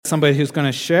somebody who's going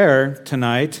to share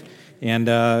tonight, and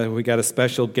we got a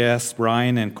special guest,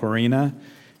 Ryan and Corina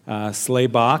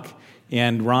Slaybach.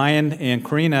 And Ryan and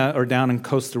Corina are down in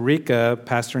Costa Rica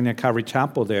pastoring at Calvary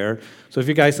Chapel there. So if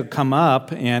you guys will come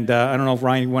up, and I don't know if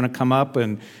Ryan, you want to come up,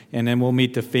 and then we'll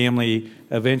meet the family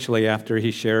eventually after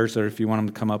he shares, or if you want him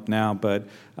to come up now. But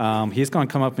he's going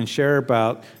to come up and share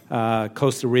about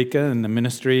Costa Rica and the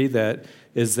ministry that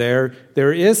is there.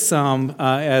 There is some,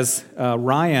 as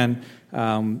Ryan,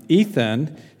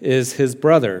 Ethan is his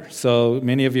brother. So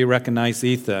many of you recognize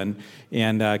Ethan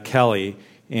and Kelly.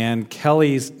 And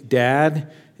Kelly's dad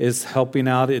is helping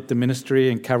out at the ministry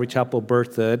in Calvary Chapel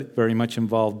Berthoud, very much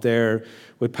involved there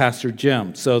with Pastor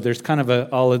Jim. So there's kind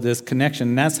of all of this connection.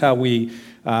 And that's how we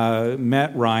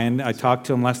met Ryan. I talked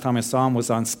to him last time I saw him was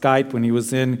on Skype when he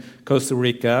was in Costa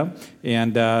Rica.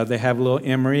 And they have a little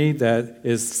Emery that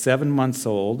is 7 months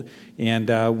old. And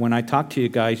when I talked to you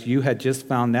guys, you had just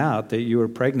found out that you were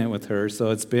pregnant with her.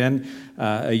 So it's been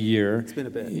a year. It's been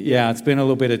a bit. Yeah, it's been a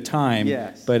little bit of time.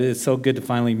 Yes. But it's so good to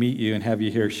finally meet you and have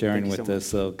you here sharing with us.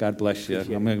 So God bless you.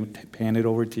 Appreciate I'm going to hand it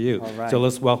over to you. All right. So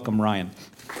let's welcome Ryan.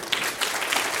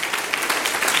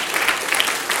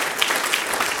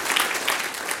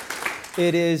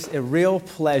 It is a real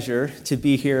pleasure to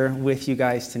be here with you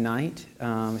guys tonight.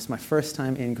 It's my first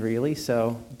time in Greeley,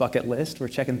 so bucket list, we're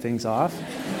checking things off.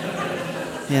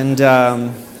 And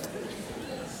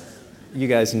you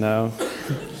guys know.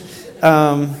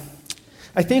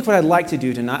 I think what I'd like to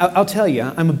do tonight, I'll tell you,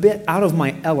 I'm a bit out of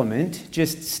my element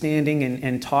just standing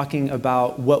and talking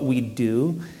about what we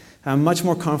do. I'm much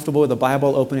more comfortable with the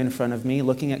Bible open in front of me,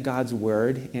 looking at God's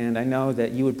Word, and I know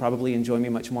that you would probably enjoy me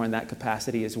much more in that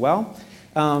capacity as well.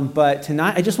 But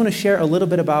tonight, I just want to share a little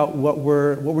bit about what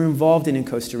we're involved in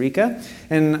Costa Rica,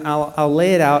 and I'll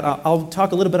lay it out. I'll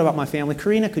talk a little bit about my family.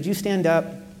 Corina, could you stand up?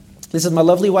 This is my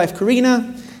lovely wife,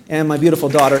 Corina, and my beautiful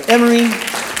daughter, Emery.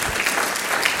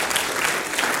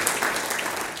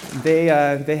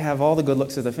 They have all the good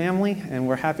looks of the family, and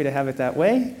we're happy to have it that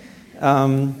way.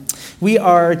 We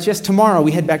are just tomorrow,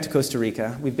 we head back to Costa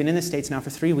Rica. We've been in the States now for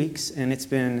 3 weeks, and it's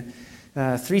been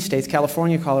 3 states,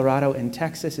 California, Colorado, and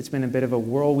Texas. It's been a bit of a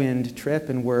whirlwind trip,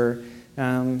 and we're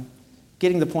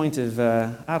getting the point of,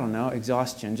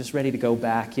 exhaustion, just ready to go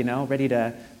back, ready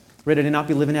to not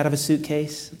be living out of a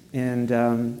suitcase, and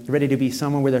ready to be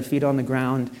somewhere with our feet on the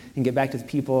ground and get back to the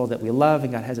people that we love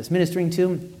and God has us ministering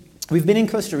to. We've been in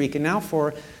Costa Rica now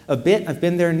for a bit. I've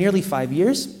been there nearly 5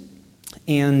 years,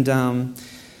 and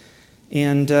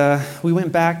we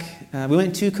went back. We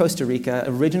went to Costa Rica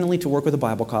originally to work with a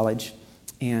Bible college,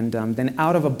 and then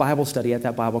out of a Bible study at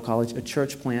that Bible college, a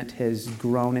church plant has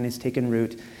grown and has taken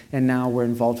root, and now we're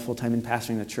involved full-time in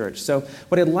pastoring the church. So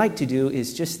what I'd like to do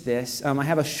is just this. I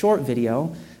have a short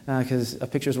video, because a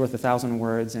picture is worth 1,000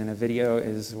 words, and a video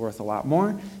is worth a lot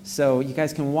more. So you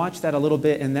guys can watch that a little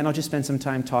bit, and then I'll just spend some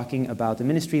time talking about the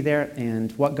ministry there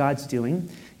and what God's doing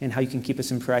and how you can keep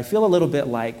us in prayer. I feel a little bit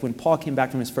like when Paul came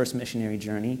back from his first missionary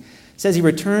journey. It says he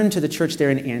returned to the church there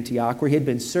in Antioch, where he had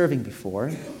been serving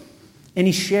before, and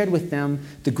he shared with them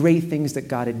the great things that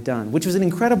God had done, which was an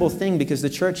incredible thing because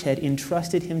the church had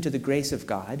entrusted him to the grace of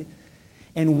God.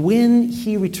 And when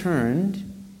he returned,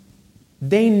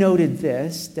 they noted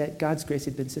this, that God's grace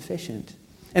had been sufficient.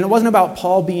 And it wasn't about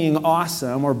Paul being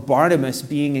awesome or Barnabas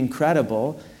being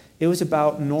incredible. It was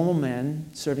about normal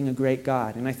men serving a great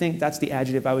God. And I think that's the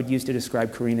adjective I would use to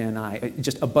describe Corina and I,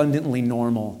 just abundantly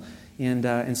normal.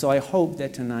 And so I hope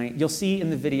that tonight, you'll see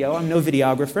in the video, I'm no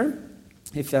videographer.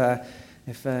 If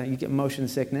you get motion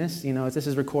sickness, this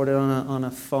is recorded on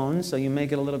a phone, so you may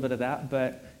get a little bit of that.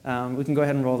 But we can go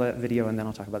ahead and roll that video, and then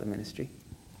I'll talk about the ministry.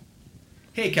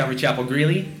 Hey, Calvary Chapel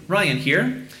Greeley, Ryan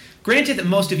here. Granted that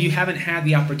most of you haven't had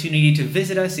the opportunity to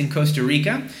visit us in Costa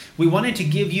Rica, we wanted to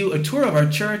give you a tour of our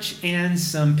church and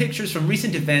some pictures from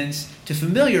recent events to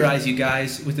familiarize you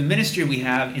guys with the ministry we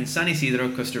have in San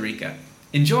Isidro, Costa Rica.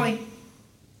 Enjoy!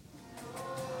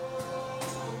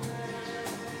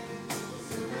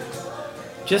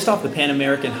 Just off the Pan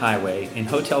American Highway in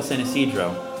Hotel San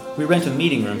Isidro, we rent a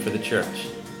meeting room for the church.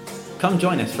 Come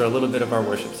join us for a little bit of our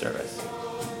worship service.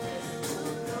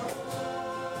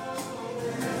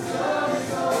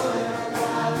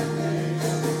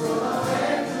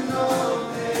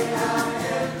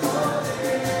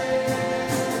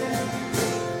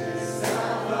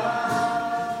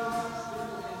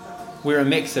 We're a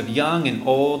mix of young and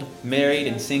old, married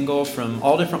and single, from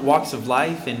all different walks of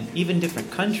life and even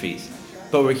different countries,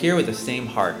 but we're here with the same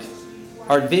heart.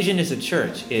 Our vision as a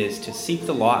church is to seek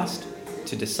the lost,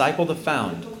 to disciple the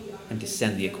found, and to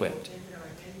send the equipped.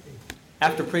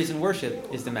 After praise and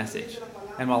worship is the message.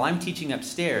 And while I'm teaching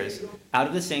upstairs, out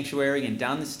of the sanctuary and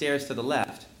down the stairs to the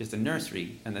left is the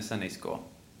nursery and the Sunday school.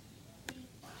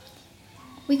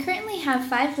 We currently have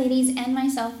 5 ladies and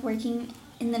myself working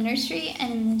in the nursery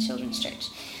and in the children's church.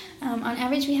 On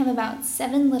average, we have about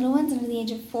 7 little ones under the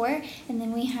age of 4, and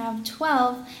then we have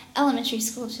 12 elementary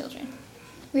school children.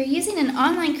 We're using an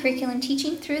online curriculum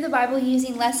teaching through the Bible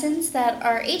using lessons that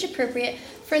are age appropriate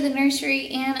for the nursery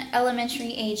and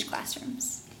elementary age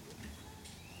classrooms.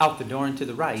 Out the door and to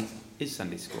the right is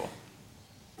Sunday school.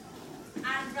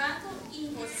 Al rato,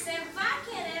 hijo, se va a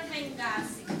querer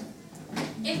vengarse.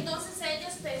 Entonces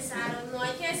ellos pensaron, no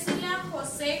hay que decirle a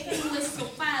José que nuestro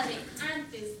padre,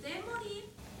 antes de morir.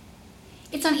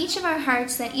 It's on each of our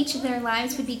hearts that each of their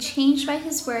lives would be changed by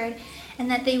His Word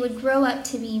and that they would grow up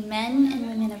to be men and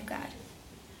women of God.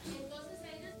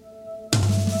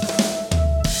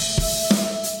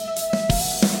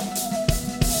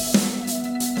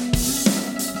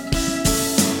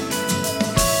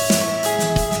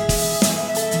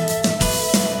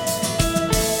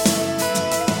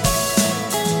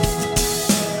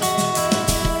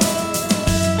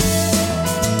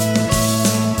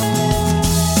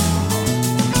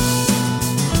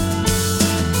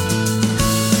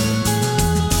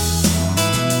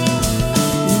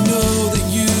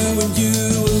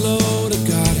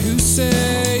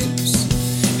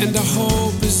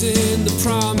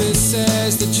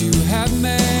 Promises that you have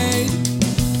made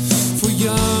for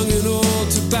young and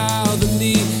old to bow the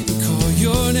knee and call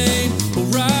your name. We'll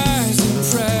rise and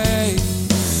pray.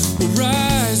 We'll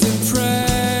rise and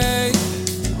pray.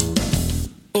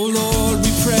 Oh Lord,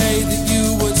 we pray that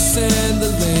you would send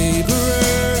the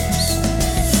laborers,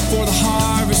 for the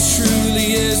harvest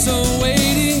truly is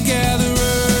awaiting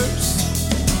gatherers.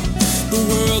 The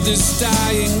world is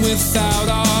dying without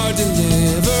our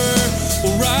deliverer.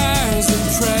 We'll rise and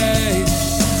pray.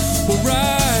 We'll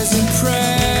rise and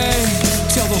pray.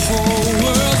 Till the whole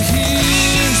world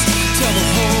hears. Till the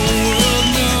whole world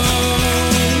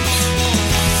knows.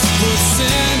 Lord,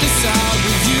 send us out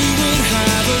where you would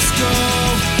have us go.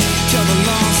 Till the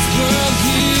lost world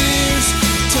hears.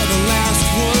 Till the last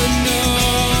one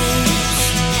knows.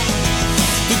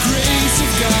 The grace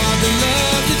of God, the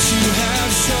love that you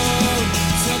have shown.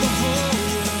 Till the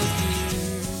whole world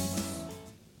hears.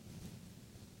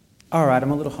 All right,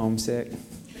 I'm a little homesick.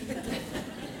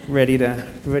 ready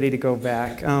to go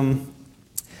back.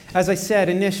 As I said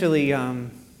initially, if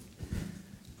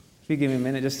you give me a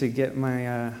minute just to get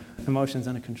my emotions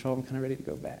under control, I'm kind of ready to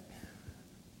go back.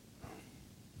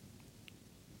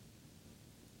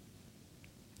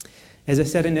 As I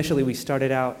said initially, we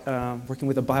started out working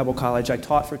with a Bible college. I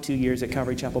taught for 2 years at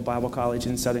Calvary Chapel Bible College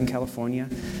in Southern California.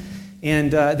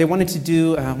 And they wanted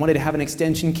to have an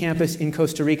extension campus in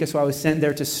Costa Rica, so I was sent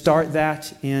there to start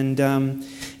that, and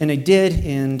I did.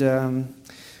 And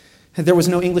there was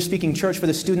no English-speaking church for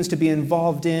the students to be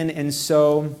involved in, and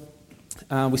so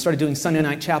we started doing Sunday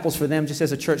night chapels for them, just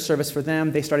as a church service for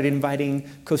them. They started inviting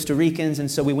Costa Ricans, and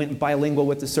so we went bilingual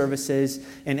with the services.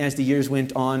 And as the years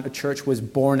went on, a church was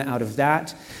born out of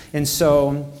that. And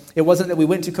so it wasn't that we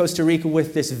went to Costa Rica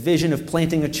with this vision of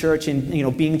planting a church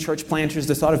and being church planters.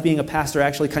 The thought of being a pastor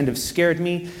actually kind of scared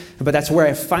me, but that's where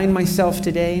I find myself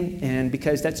today, and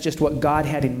because that's just what God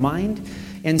had in mind.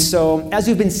 And so as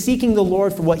we've been seeking the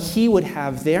Lord for what He would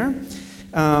have there,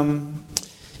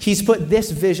 He's put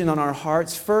this vision on our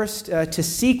hearts, first to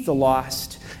seek the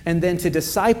lost, and then to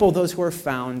disciple those who are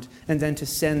found, and then to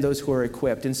send those who are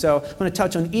equipped. And so I'm going to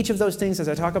touch on each of those things as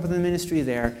I talk about the ministry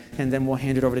there, and then we'll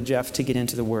hand it over to Jeff to get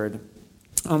into the Word.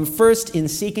 First, in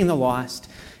seeking the lost,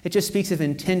 it just speaks of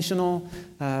intentional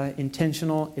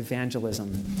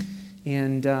evangelism.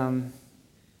 And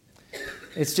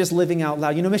it's just living out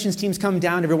loud. Missions teams come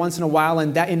down every once in a while,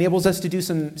 and that enables us to do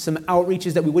some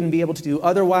outreaches that we wouldn't be able to do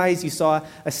otherwise. You saw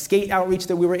a skate outreach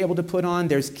that we were able to put on.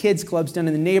 There's kids clubs done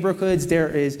in the neighborhoods. There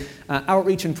is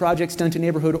outreach and projects done to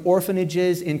neighborhood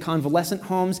orphanages, in convalescent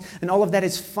homes, and all of that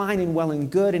is fine and well and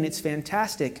good, and it's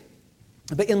fantastic.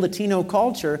 But in Latino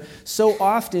culture, so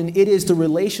often it is the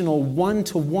relational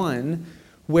one-to-one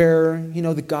where,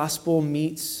 the gospel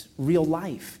meets real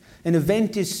life. An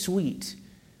event is sweet,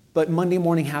 but Monday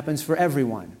morning happens for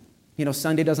everyone.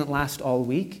 Sunday doesn't last all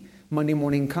week. Monday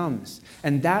morning comes.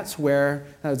 And that's where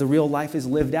the real life is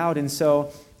lived out. And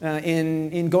so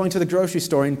in going to the grocery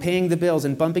store and paying the bills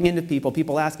and bumping into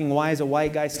people asking, why is a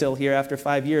white guy still here after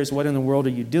 5 years? What in the world are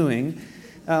you doing?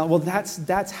 Well,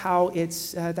 that's how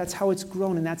it's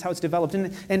grown, and that's how it's developed.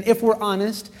 And if we're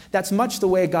honest, that's much the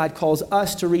way God calls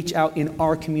us to reach out in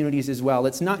our communities as well.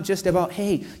 It's not just about,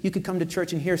 hey, you could come to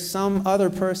church and hear some other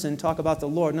person talk about the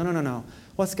Lord. No.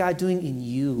 What's God doing in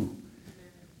you?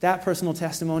 That personal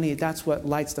testimony, that's what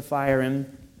lights the fire.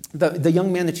 And the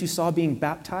young man that you saw being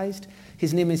baptized,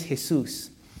 his name is Jesus.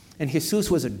 And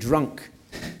Jesus was a drunk.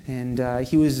 And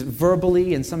he was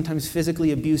verbally and sometimes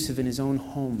physically abusive in his own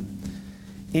home.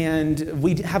 And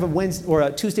we have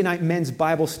a Tuesday night men's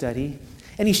Bible study.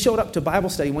 And he showed up to Bible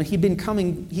study when he'd been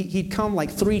coming. He'd come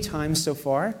like 3 times so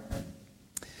far.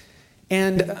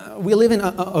 And we live in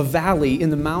a valley in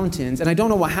the mountains. And I don't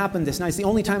know what happened this night. It's the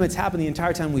only time it's happened the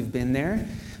entire time we've been there.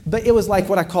 But it was like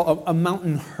what I call a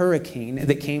mountain hurricane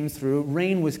that came through.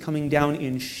 Rain was coming down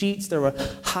in sheets. There were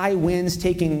high winds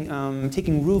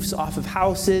taking roofs off of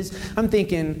houses. I'm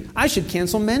thinking, I should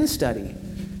cancel men's study.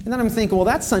 And then I'm thinking, well,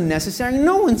 that's unnecessary.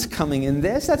 No one's coming in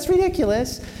this. That's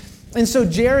ridiculous. And so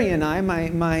Jerry and I,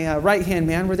 my right-hand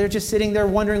man, were there just sitting there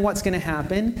wondering what's going to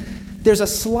happen. There's a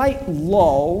slight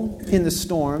lull in the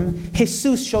storm.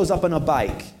 Jesus shows up on a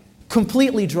bike.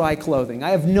 Completely dry clothing.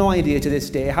 I have no idea to this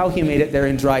day how he made it there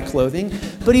in dry clothing,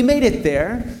 but he made it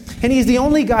there, and he's the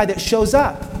only guy that shows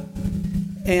up.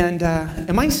 And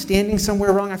am I standing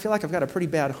somewhere wrong? I feel like I've got a pretty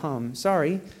bad hum.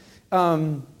 Sorry.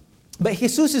 But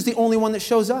Jesus is the only one that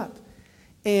shows up.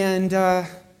 And I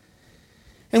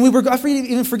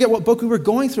even forget what book we were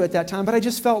going through at that time, but I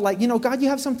just felt like, God, you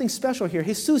have something special here.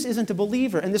 Jesus isn't a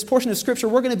believer. And this portion of Scripture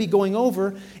we're going to be going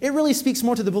over, it really speaks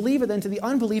more to the believer than to the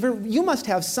unbeliever. You must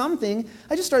have something.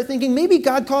 I just started thinking, maybe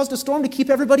God caused a storm to keep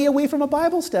everybody away from a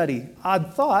Bible study.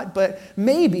 Odd thought, but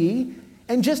maybe,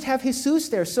 and just have Jesus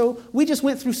there. So we just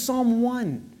went through Psalm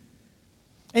 1.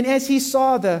 And as he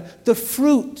saw the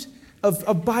fruit of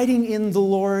abiding in the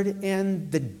Lord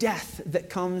and the death that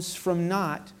comes from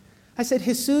not, I said,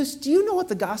 Jesus, do you know what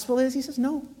the gospel is? He says,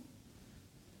 no.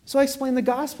 So I explained the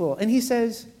gospel, and he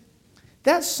says,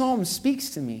 that psalm speaks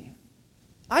to me.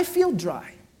 I feel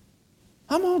dry.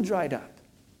 I'm all dried up.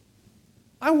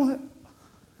 I want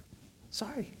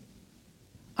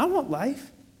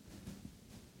life.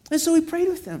 And so we prayed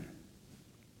with him.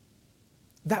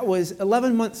 That was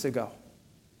 11 months ago.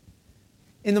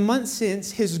 In the months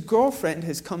since, his girlfriend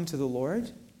has come to the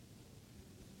Lord.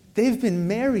 They've been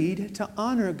married to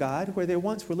honor God where they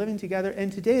once were living together,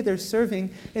 and today they're serving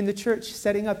in the church,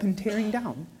 setting up and tearing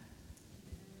down.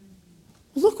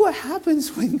 Look what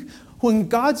happens when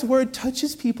God's word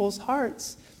touches people's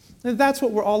hearts. And that's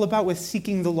what we're all about with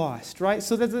seeking the lost, right?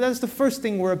 So that's the first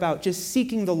thing we're about, just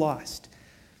seeking the lost.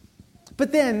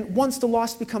 But then, once the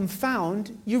lost become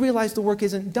found, you realize the work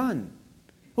isn't done.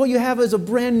 What you have is a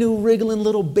brand new wriggling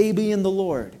little baby in the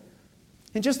Lord.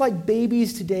 And just like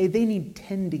babies today, they need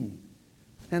tending,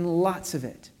 and lots of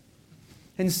it.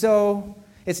 And so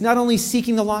it's not only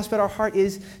seeking the lost, but our heart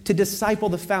is to disciple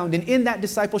the found. And in that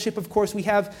discipleship, of course, we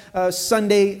have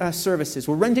Sunday services.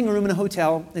 We're renting a room in a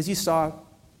hotel, as you saw.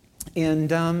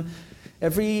 And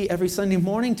every Sunday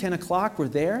morning, 10 o'clock, we're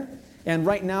there. And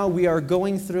right now we are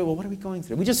going through, what are we going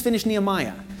through? We just finished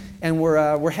Nehemiah. And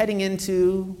we're heading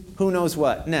into who knows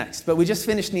what next. But we just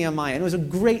finished Nehemiah. And it was a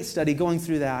great study going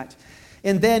through that.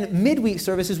 And then midweek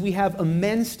services, we have a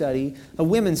men's study, a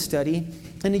women's study,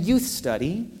 and a youth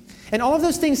study. And all of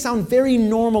those things sound very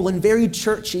normal and very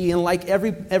churchy, and like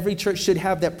every church should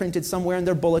have that printed somewhere in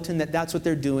their bulletin that that's what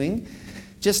they're doing,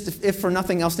 just if for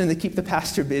nothing else than to keep the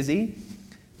pastor busy.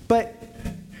 But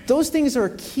those things are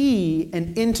key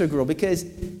and integral because,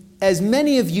 as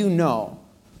many of you know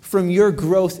from your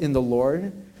growth in the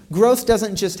Lord, growth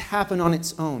doesn't just happen on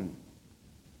its own.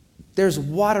 There's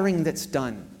watering that's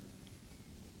done.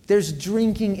 There's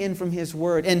drinking in from his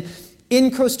word. And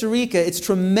in Costa Rica, it's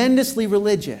tremendously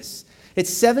religious.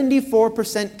 It's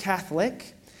 74%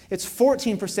 Catholic, it's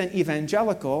 14%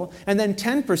 evangelical, and then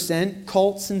 10%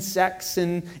 cults and sects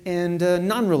and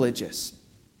non-religious.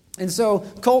 And so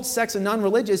cults, sects, and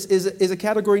non-religious is a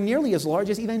category nearly as large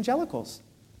as evangelicals.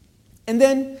 And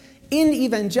then in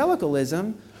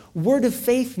evangelicalism, word of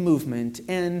faith movement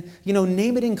and,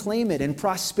 name it and claim it and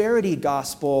prosperity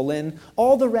gospel and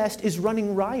all the rest is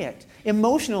running riot.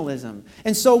 Emotionalism.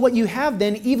 And so what you have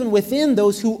then, even within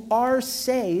those who are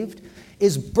saved,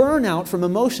 is burnout from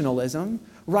emotionalism,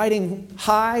 riding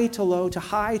high to low,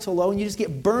 and you just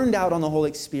get burned out on the whole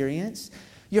experience.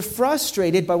 You're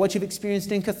frustrated by what you've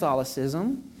experienced in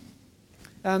Catholicism.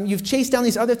 You've chased down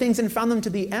these other things and found them to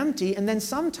be empty, and then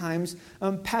sometimes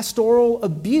pastoral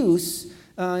abuse,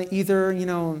 either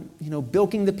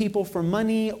bilking the people for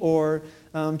money or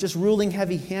just ruling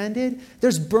heavy-handed.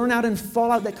 There's burnout and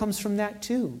fallout that comes from that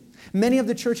too. Many of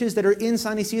the churches that are in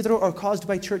San Isidro are caused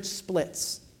by church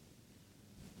splits.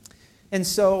 And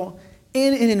so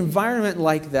in an environment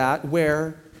like that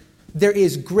where there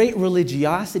is great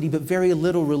religiosity but very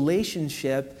little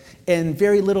relationship and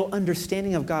very little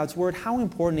understanding of God's word, how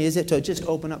important is it to just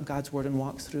open up God's word and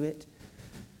walk through it?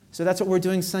 So that's what we're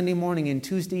doing Sunday morning and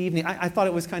Tuesday evening. I thought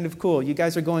it was kind of cool. You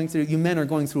men are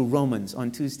going through Romans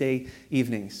on Tuesday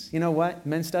evenings. You know what?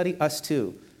 Men's study, us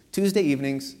too. Tuesday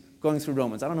evenings, going through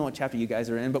Romans. I don't know what chapter you guys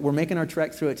are in, but we're making our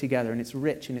trek through it together, and it's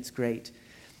rich and it's great.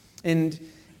 And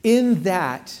in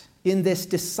this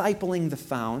discipling the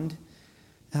found,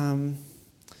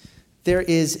 there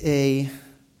is a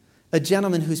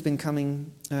gentleman who's been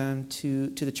coming to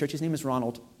the church. His name is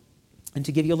Ronald. And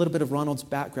to give you a little bit of Ronald's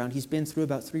background, he's been through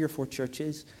about 3 or 4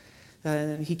 churches.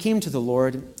 He came to the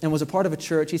Lord and was a part of a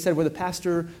church, he said, where the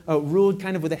pastor ruled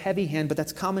kind of with a heavy hand, but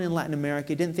that's common in Latin America.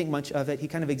 He didn't think much of it. He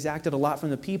kind of exacted a lot from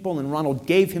the people, and Ronald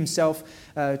gave himself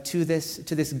to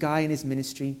this guy in his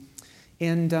ministry.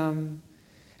 And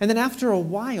then after a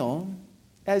while,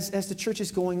 as the church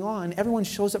is going on, everyone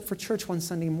shows up for church one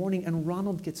Sunday morning, and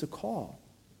Ronald gets a call.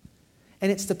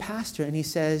 And it's the pastor, and he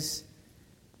says,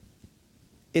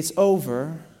 "It's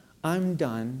over. I'm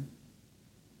done.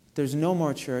 There's no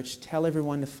more church. Tell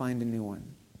everyone to find a new one."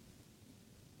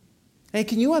 And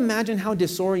can you imagine how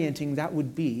disorienting that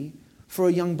would be for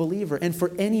a young believer and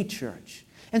for any church?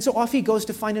 And so off he goes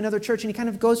to find another church, and he kind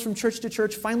of goes from church to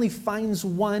church, finally finds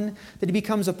one that he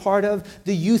becomes a part of.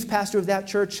 The youth pastor of that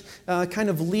church kind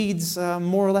of leads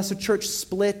more or less a church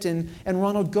split, and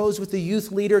Ronald goes with the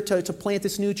youth leader to plant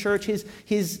this new church.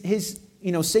 His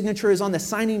signature is on the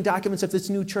signing documents of this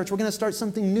new church. We're going to start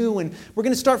something new, and we're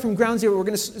going to start from ground zero. We're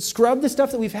going to scrub the stuff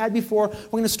that we've had before.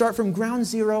 We're going to start from ground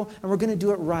zero, and we're going to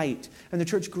do it right. And the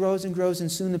church grows and grows,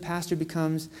 and soon the pastor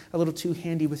becomes a little too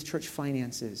handy with church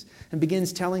finances and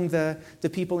begins telling the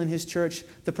people in his church,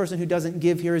 the person who doesn't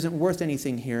give here isn't worth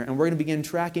anything here, and we're going to begin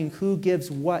tracking who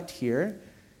gives what here.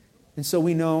 And so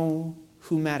we know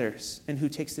who matters and who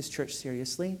takes this church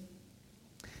seriously.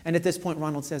 And at this point,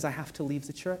 Ronald says, "I have to leave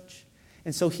the church."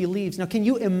 And so he leaves. Now, can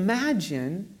you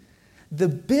imagine the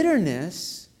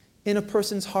bitterness in a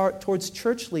person's heart towards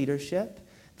church leadership,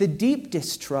 the deep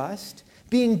distrust,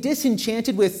 being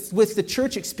disenchanted with the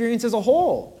church experience as a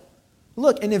whole?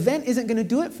 Look, an event isn't going to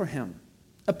do it for him.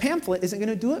 A pamphlet isn't going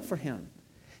to do it for him.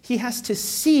 He has to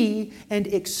see and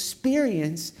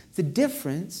experience the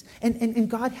difference, and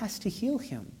God has to heal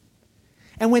him.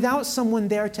 And without someone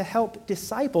there to help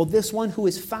disciple this one who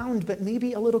is found but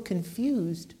maybe a little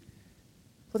confused,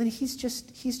 well, then he's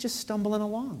just stumbling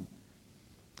along.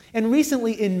 And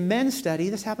recently in men's study,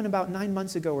 this happened about 9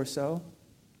 months ago or so.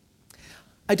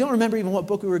 I don't remember even what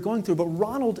book we were going through, but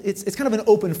Ronald, it's kind of an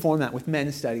open format with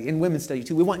men's study and women's study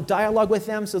too. We want dialogue with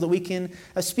them so that we can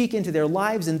speak into their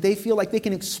lives, and they feel like they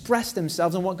can express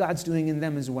themselves and what God's doing in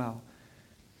them as well.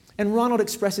 And Ronald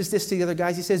expresses this to the other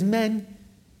guys. He says, "Men,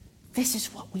 this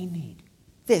is what we need.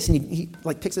 This," and he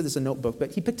picks up this as a notebook,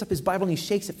 but he picks up his Bible and he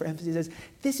shakes it for emphasis. He says,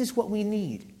 "This is what we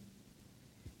need."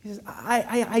 He says,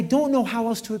 I don't know how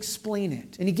else to explain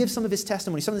it. And he gives some of his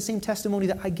testimony, some of the same testimony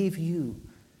that I gave you.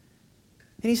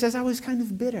 And he says, "I was kind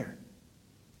of bitter."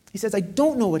 He says, "I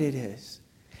don't know what it is."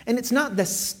 And it's not the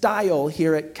style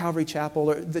here at Calvary Chapel,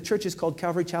 or the church is called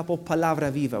Calvary Chapel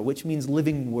Palabra Viva, which means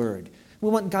living word. We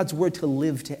want God's word to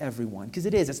live to everyone, because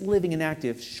it's living and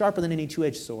active, sharper than any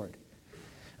two-edged sword.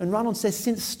 And Ronald says,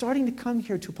 since starting to come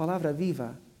here to Palabra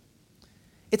Viva,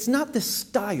 it's not the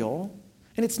style,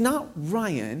 and it's not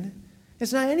Ryan,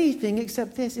 it's not anything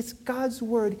except this. It's God's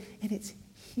word, and it's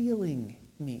healing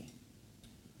me.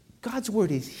 God's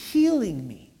word is healing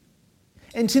me.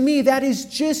 And to me, that is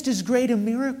just as great a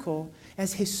miracle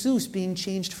as Jesus being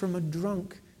changed from a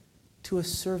drunk to a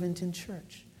servant in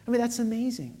church. I mean, that's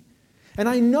amazing. And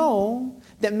I know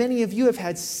that many of you have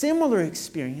had similar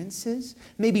experiences,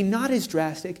 maybe not as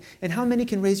drastic, and how many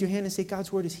can raise your hand and say,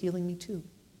 God's word is healing me too?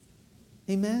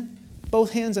 Amen?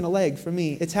 Both hands and a leg for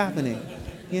me. It's happening,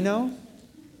 you know?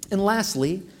 And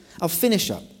lastly, I'll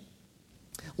finish up.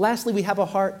 Lastly, we have a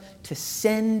heart to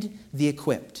send the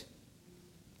equipped.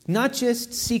 Not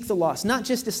just seek the lost, not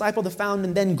just disciple the found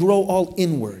and then grow all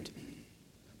inward,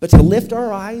 but to lift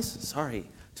our eyes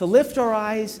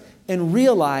and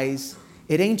realize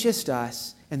it ain't just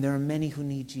us, and there are many who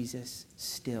need Jesus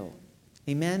still.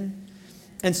 Amen?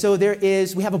 And so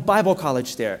we have a Bible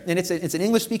college there. And it's an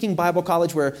English-speaking Bible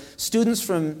college where students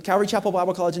from Calvary Chapel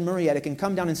Bible College in Marietta can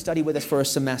come down and study with us for a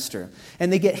semester.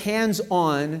 And they get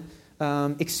hands-on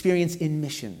experience in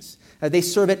missions. They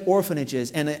serve at orphanages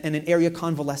and an area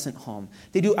convalescent home.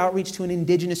 They do outreach to an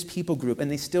indigenous people group, and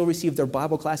they still receive their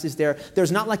Bible classes there.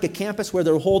 There's not like a campus where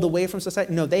they're holed away from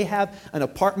society. No, they have an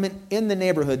apartment in the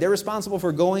neighborhood. They're responsible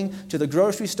for going to the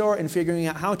grocery store and figuring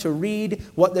out how to read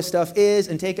what the stuff is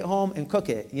and take it home and cook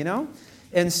it, you know?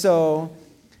 And so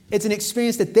it's an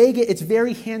experience that they get. It's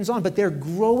very hands-on, but they're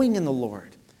growing in the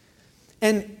Lord.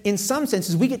 And in some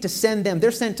senses, we get to send them,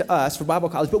 they're sent to us for Bible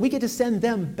college, but we get to send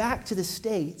them back to the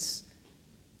States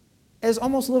as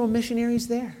almost little missionaries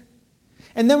there.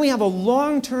 And then we have a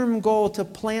long-term goal to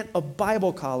plant a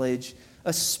Bible college,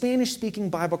 a Spanish-speaking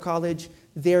Bible college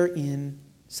there in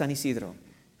San Isidro.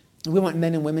 We want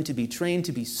men and women to be trained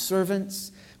to be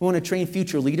servants. We want to train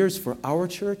future leaders for our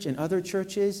church and other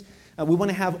churches. We want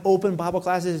to have open Bible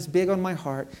classes. It's big on my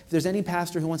heart. If there's any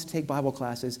pastor who wants to take Bible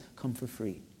classes, come for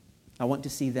free. I want to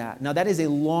see that. Now, that is a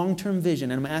long-term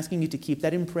vision, and I'm asking you to keep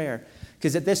that in prayer,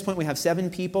 because at this point we have 7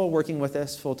 people working with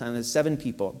us full-time. There's 7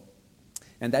 people,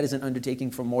 and that is an undertaking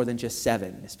for more than just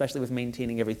 7, especially with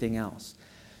maintaining everything else.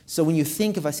 So when you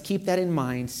think of us, keep that in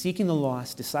mind, seeking the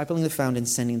lost, discipling the found, and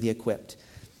sending the equipped.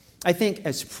 I think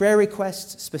as prayer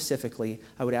requests specifically,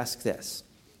 I would ask this.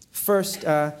 First,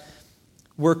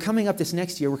 we're coming up this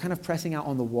next year, we're kind of pressing out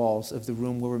on the walls of the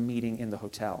room where we're meeting in the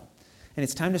hotel. And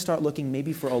it's time to start looking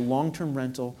maybe for a long-term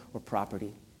rental or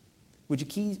property. Would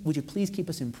you please keep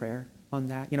us in prayer on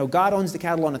that? You know, God owns the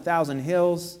cattle on 1,000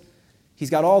 hills. He's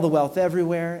got all the wealth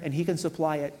everywhere, and he can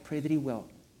supply it. Pray that he will.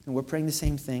 And we're praying the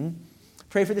same thing.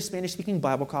 Pray for the Spanish-speaking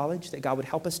Bible college, that God would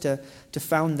help us to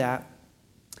found that.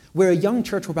 We're a young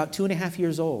church. We're about 2.5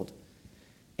 years old.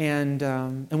 And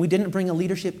we didn't bring a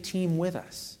leadership team with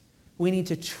us. We need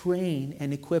to train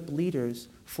and equip leaders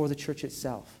for the church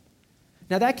itself.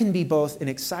 Now, that can be both an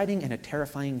exciting and a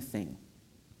terrifying thing.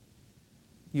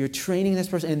 You're training this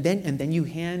person, and then you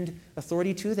hand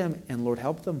authority to them, and Lord,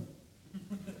 help them.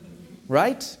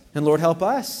 Right? And Lord, help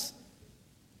us.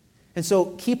 And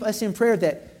so keep us in prayer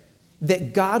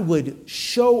that God would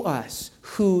show us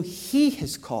who he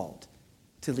has called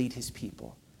to lead his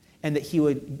people, and that he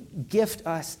would gift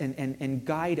us and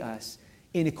guide us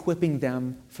in equipping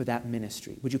them for that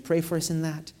ministry. Would you pray for us in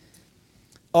that?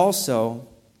 Also,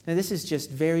 and this is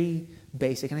just very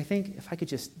basic, and I think if I could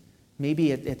just,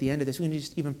 maybe at the end of this, we can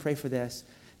just even pray for this.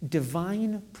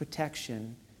 Divine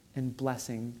protection and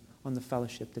blessing on the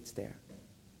fellowship that's there.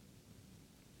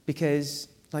 Because,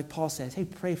 like Paul says, hey,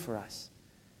 pray for us.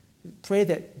 Pray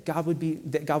that God would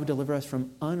deliver us from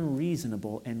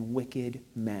unreasonable and wicked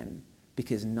men,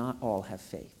 because not all have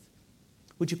faith.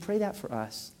 Would you pray that for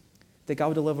us? That God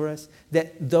would deliver us?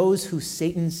 That those who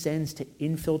Satan sends to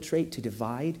infiltrate, to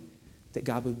divide, that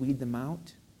God would weed them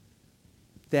out?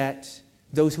 That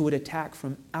those who would attack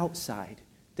from outside,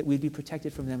 that we'd be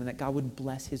protected from them, and that God would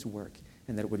bless his work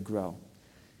and that it would grow.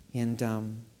 And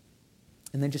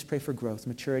then just pray for growth,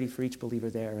 maturity for each believer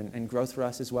there, and growth for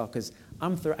us as well, because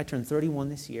I turned 31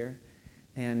 this year,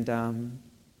 and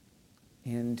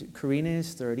Karina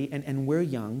is 30, and we're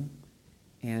young,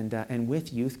 and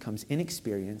with youth comes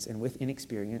inexperience, and with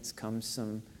inexperience comes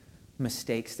some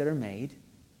mistakes that are made,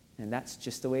 and that's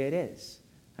just the way it is.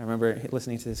 I remember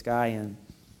listening to this guy, and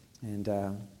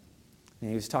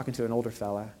he was talking to an older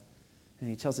fella, and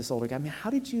he tells this older guy, man, I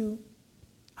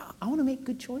want to make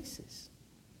good choices.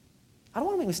 I don't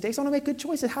want to make mistakes. I want to make good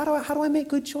choices. How do I make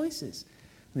good choices?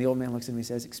 And the old man looks at me and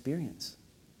says, experience.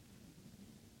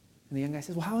 And the young guy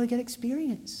says, well, how do I get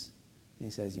experience? And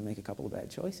he says, you make a couple of bad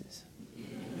choices.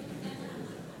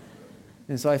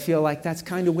 And so I feel like that's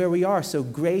kind of where we are. So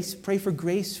pray for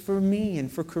grace for me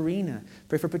and for Karina.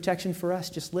 Pray for protection for us.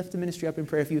 Just lift the ministry up in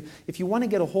prayer. If you want to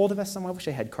get a hold of us, I wish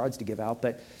I had cards to give out,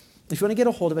 but if you want to get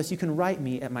a hold of us, you can write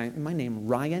me at my name,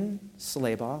 Ryan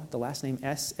Slabaugh, the last name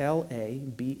S-L-A-B-A-C-H.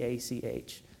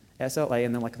 S-L-A,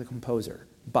 and then like the composer,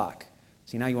 Bach.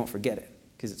 See, now you won't forget it,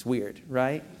 because it's weird,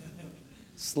 right?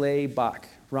 Slabaugh,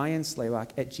 Ryan Slabaugh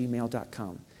at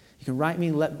gmail.com. You can write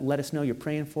me, let us know you're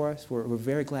praying for us. We're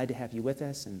very glad to have you with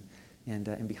us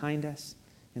and behind us.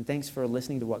 And thanks for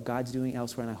listening to what God's doing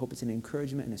elsewhere, and I hope it's an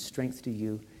encouragement and a strength to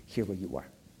you here where you are.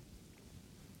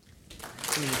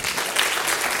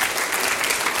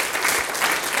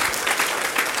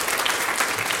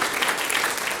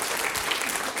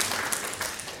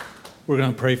 We're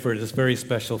going to pray for this very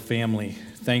special family.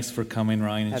 Thanks for coming,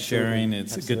 Ryan, and Absolutely. sharing.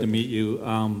 It's Absolutely. good to meet you.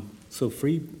 So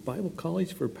free Bible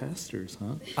college for pastors,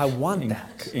 huh? I want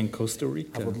that. In Costa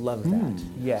Rica. I would love that.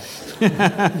 Yes.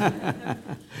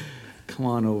 Come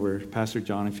on over. Pastor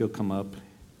John, if you'll come up.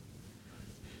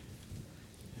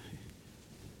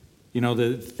 You know,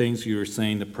 the things you were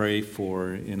saying to pray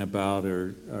for and about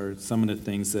are some of the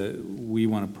things that we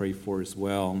want to pray for as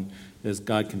well, as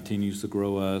God continues to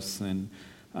grow us and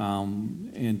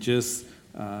just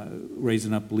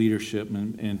raising up leadership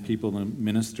and people to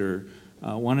minister.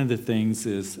 One of the things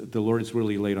is the Lord has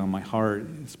really laid on my heart,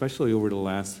 especially over the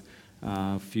last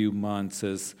few months,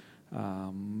 is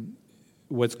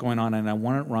what's going on. And I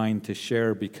wanted Ryan to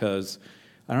share because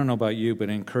I don't know about you, but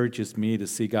it encourages me to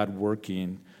see God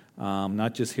working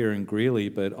not just here in Greeley,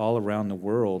 but all around the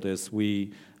world, as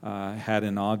we had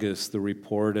in August the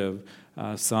report of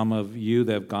some of you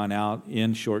that have gone out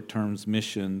in short-term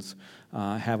missions,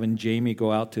 having Jamie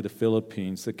go out to the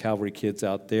Philippines, the Calvary kids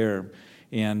out there,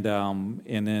 and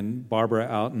then Barbara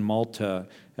out in Malta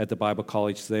at the Bible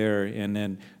College there. And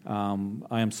then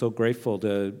I am so grateful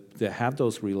to have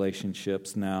those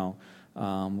relationships now.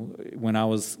 When I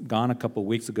was gone a couple of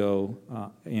weeks ago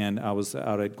and I was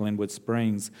out at Glenwood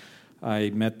Springs,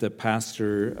 I met the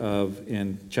pastor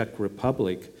in Czech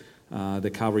Republic,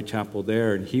 the Calvary Chapel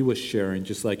there, and he was sharing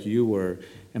just like you were.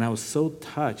 And I was so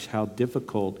touched how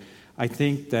difficult. I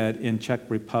think that in Czech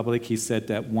Republic, he said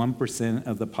that 1%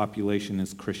 of the population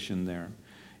is Christian there.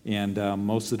 And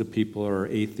most of the people are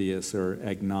atheists or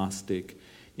agnostic.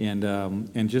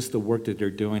 And just the work that they're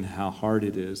doing, how hard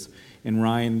it is. And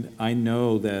Ryan, I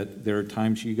know that there are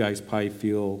times you guys probably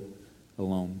feel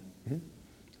alone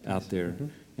out there. Mm-hmm.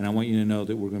 And I want you to know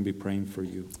that we're going to be praying for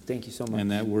you. Thank you so much.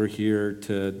 And that we're here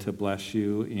to bless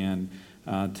you and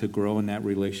to grow in that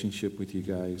relationship with you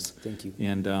guys. Thank you.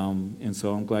 And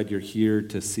so I'm glad you're here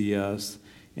to see us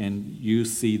and you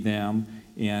see them.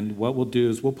 And what we'll do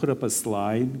is we'll put up a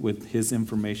slide with his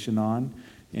information on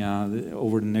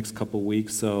over the next couple of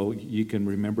weeks, so you can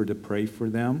remember to pray for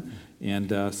them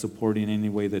and support in any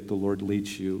way that the Lord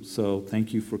leads you. So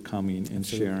thank you for coming and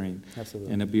sharing.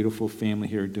 Absolutely. And a beautiful family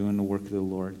here doing the work of the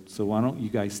Lord. So why don't you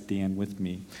guys stand with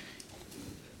me?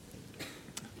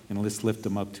 And let's lift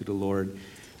them up to the Lord.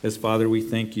 As Father, we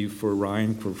thank you for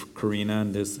Ryan, for Karina,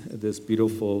 and this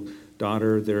beautiful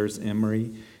daughter. There's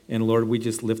Emery. And Lord, we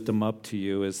just lift them up to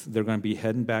you as they're going to be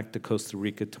heading back to Costa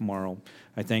Rica tomorrow.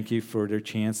 I thank you for their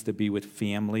chance to be with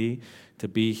family, to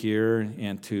be here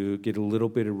and to get a little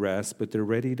bit of rest, but they're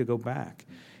ready to go back.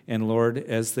 And Lord,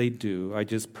 as they do, I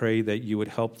just pray that you would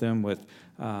help them with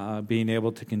being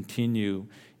able to continue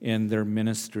in their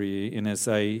ministry. And as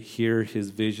I hear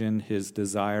his vision, his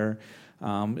desire,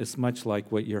 it's much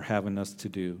like what you're having us to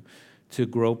do, to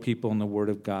grow people in the Word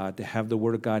of God, to have the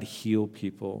Word of God heal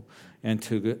people, and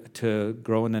to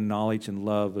grow in the knowledge and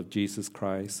love of Jesus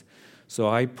Christ. So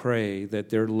I pray that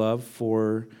their love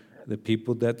for the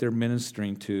people that they're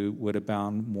ministering to would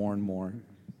abound more and more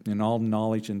in all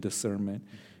knowledge and discernment.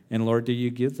 And Lord, do you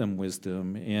give them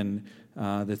wisdom in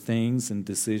the things and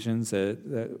decisions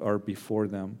that are before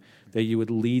them, that you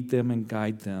would lead them and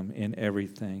guide them in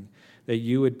everything, that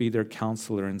you would be their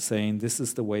counselor in saying, this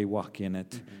is the way, walk in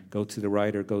it. Go to the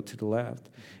right or go to the left.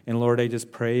 And Lord, I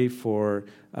just pray for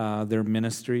their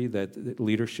ministry, that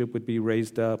leadership would be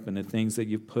raised up and the things that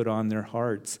you've put on their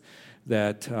hearts,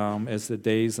 that as the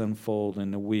days unfold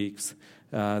and the weeks,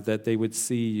 that they would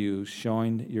see you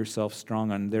showing yourself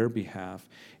strong on their behalf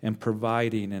and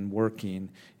providing and working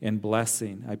and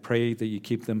blessing. I pray that you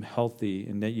keep them healthy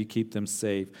and that you keep them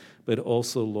safe, but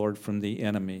also, Lord, from the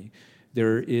enemy.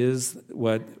 There is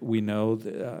what we know,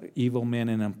 evil men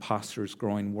and imposters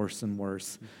growing worse and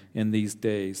worse in these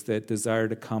days that desire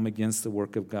to come against the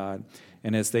work of God.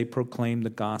 And as they proclaim the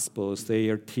gospel, as they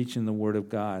are teaching the word of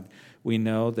God, we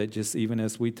know that just even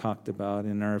as we talked about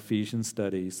in our Ephesians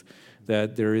studies,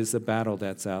 that there is a battle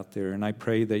that's out there. And I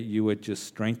pray that you would just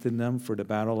strengthen them for the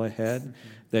battle ahead,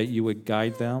 that you would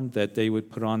guide them, that they would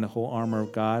put on the whole armor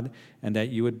of God, and that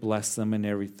you would bless them in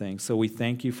everything. So we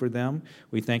thank you for them.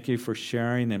 We thank you for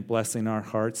sharing and blessing our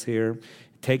hearts here.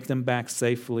 Take them back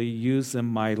safely, use them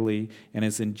mightily, and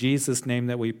it's in Jesus' name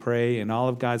that we pray. And all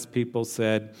of God's people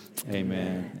said,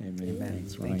 Amen. Amen. Amen.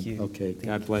 Thanks, Thank Ryan. you. Okay,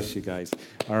 God bless you guys.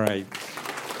 All right.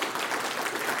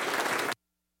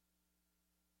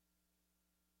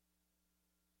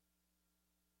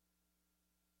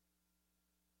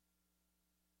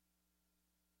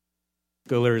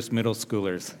 Schoolers, middle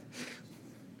schoolers.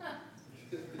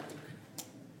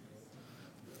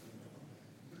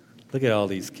 Look at all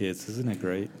these kids. Isn't it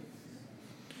great?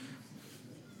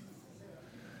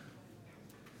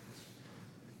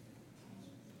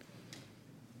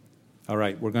 All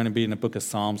right, we're going to be in the book of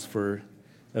Psalms for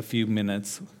a few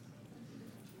minutes.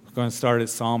 We're going to start at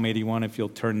Psalm 81, if you'll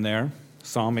turn there.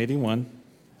 Psalm 81.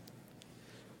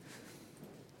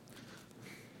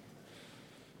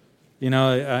 You know,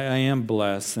 I am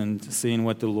blessed and seeing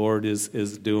what the Lord is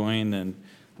doing, and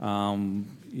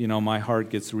you know, my heart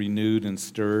gets renewed and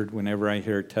stirred whenever I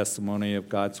hear testimony of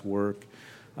God's work,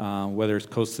 whether it's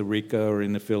Costa Rica or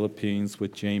in the Philippines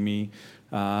with Jamie,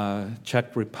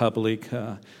 Czech Republic,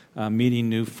 meeting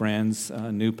new friends,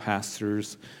 new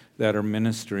pastors that are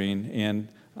ministering, and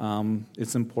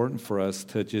it's important for us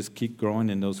to just keep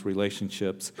growing in those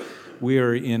relationships. we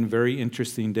are in very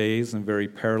interesting days and very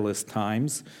perilous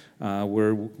times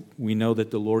where we know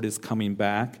that the Lord is coming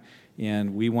back,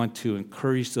 and we want to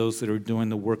encourage those that are doing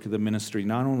the work of the ministry,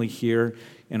 not only here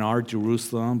in our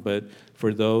Jerusalem, but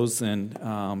for those in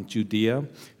Judea.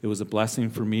 It was a blessing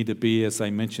for me to be, as I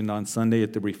mentioned on Sunday,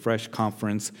 at the Refresh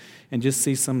Conference and just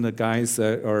see some of the guys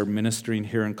that are ministering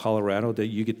here in Colorado that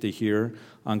you get to hear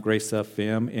on Grace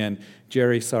FM. And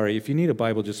Jerry, sorry, if you need a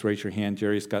Bible, just raise your hand.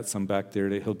 Jerry's got some back there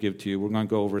that he'll give to you. We're going to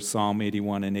go over Psalm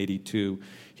 81 and 82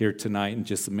 here tonight in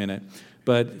just a minute.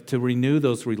 But to renew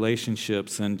those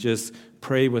relationships and just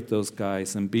pray with those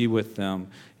guys and be with them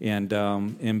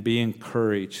and be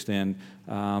encouraged. And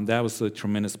that was a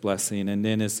tremendous blessing. And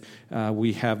then as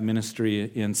we have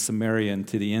ministry in Samaria and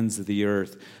to the ends of the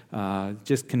earth,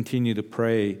 just continue to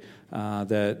pray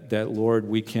that Lord,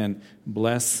 we can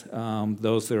bless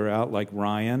those that are out like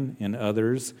Ryan and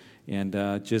others, and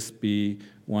just be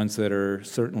ones that are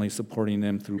certainly supporting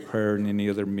them through prayer and any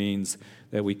other means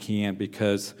that we can,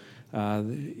 because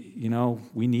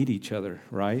we need each other,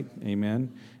 right?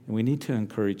 Amen? And we need to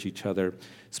encourage each other.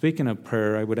 Speaking of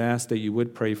prayer, I would ask that you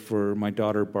would pray for my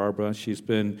daughter, Barbara. She's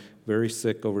been very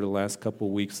sick over the last couple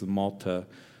of weeks in Malta.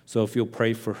 So if you'll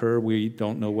pray for her, we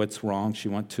don't know what's wrong. She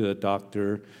went to a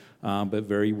doctor, but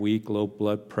very weak, low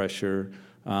blood pressure.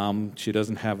 She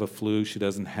doesn't have a flu. She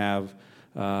doesn't have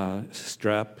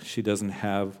strep. She doesn't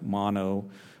have mono.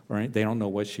 Or they don't know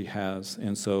what she has.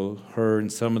 And so her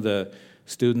and some of the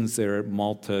students there at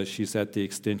Malta, she's at the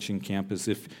extension campus.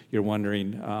 If you're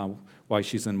wondering why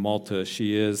she's in Malta,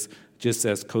 she is, just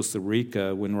as Costa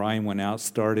Rica, when Ryan went out,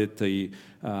 started the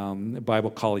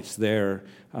Bible college there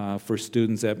for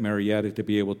students at Marietta to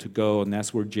be able to go. And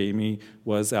that's where Jamie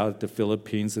was, out at the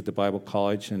Philippines at the Bible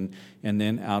college, and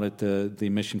then out at the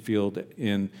mission field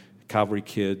in Calvary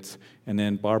Kids. And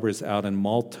then Barbara's out in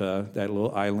Malta, that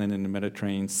little island in the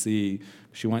Mediterranean Sea.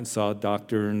 She went and saw a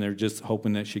doctor, and they're just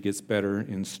hoping that she gets better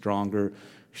and stronger.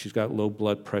 She's got low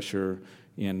blood pressure,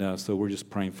 and so we're just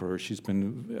praying for her. She's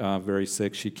been very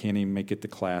sick. She can't even make it to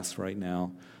class right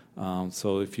now.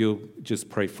 So if you'll just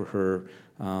pray for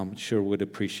her, sure would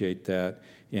appreciate that.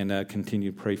 And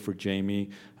continue to pray for Jamie.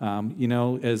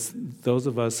 As those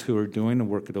of us who are doing the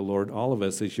work of the Lord, all of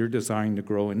us, as you're desiring to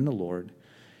grow in the Lord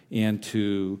and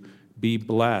to be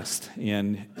blessed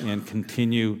and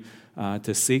continue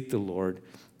to seek the Lord,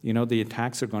 the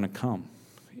attacks are going to come.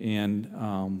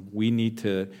 And we need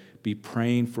to be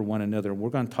praying for one another.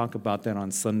 We're going to talk about that on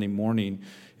Sunday morning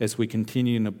as we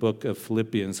continue in the book of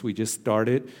Philippians. We just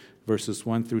started verses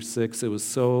 1 through 6. It was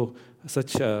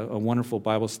such a wonderful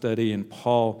Bible study. And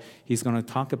Paul, he's going to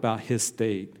talk about his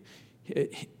state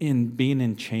in being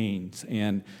in chains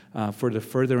and for the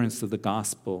furtherance of the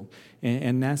gospel.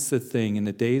 And that's the thing, in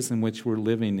the days in which we're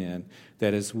living in,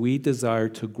 that as we desire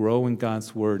to grow in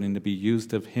God's word and to be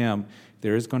used of him,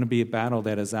 there is going to be a battle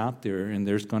that is out there, and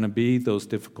there's going to be those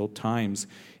difficult times,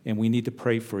 and we need to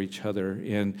pray for each other,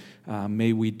 and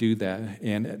may we do that.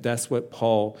 And that's what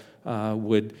Paul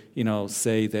would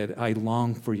say, that I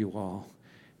long for you all.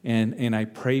 And I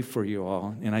pray for you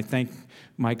all, and I thank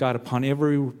my God upon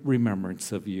every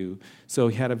remembrance of you. So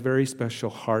he had a very special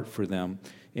heart for them,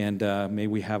 and may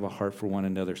we have a heart for one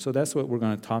another. So that's what we're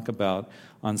going to talk about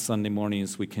on Sunday morning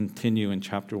as we continue in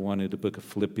chapter 1 of the book of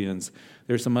Philippians.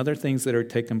 There's some other things that are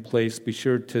taking place. Be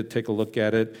sure to take a look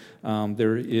at it.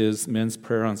 There is men's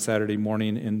prayer on Saturday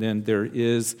morning, and then there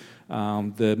is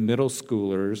the middle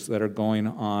schoolers that are going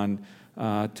on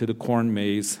to the corn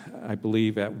maze, I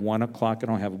believe, at 1 o'clock. I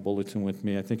don't have a bulletin with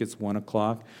me. I think it's 1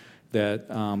 o'clock that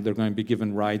they're going to be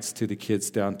giving rides to the kids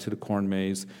down to the corn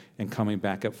maze and coming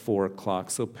back at 4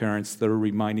 o'clock. So parents, they're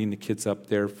reminding the kids up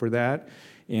there for that.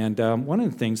 And one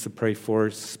of the things to pray for,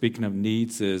 speaking of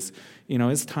needs, is,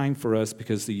 it's time for us,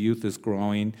 because the youth is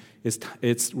growing,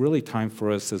 it's really time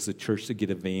for us as a church to get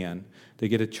a van, to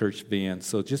get a church van.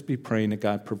 So just be praying that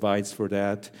God provides for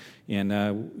that.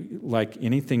 And like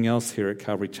anything else here at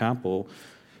Calvary Chapel,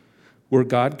 where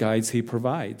God guides, he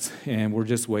provides. And we're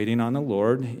just waiting on the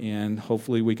Lord, and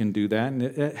hopefully we can do that. And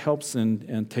it helps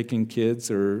in taking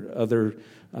kids or other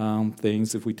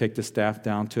things. If we take the staff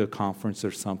down to a conference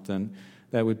or something,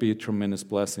 that would be a tremendous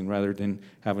blessing, rather than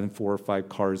having 4 or 5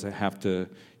 cars that have to,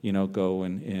 go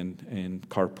and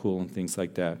carpool and things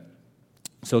like that.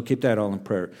 So keep that all in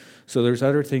prayer. So there's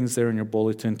other things there in your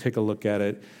bulletin. Take a look at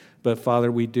it. But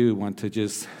Father, we do want to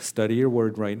just study your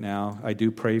word right now. I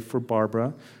do pray for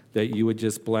Barbara. that you would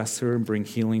just bless her and bring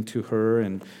healing to her.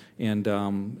 And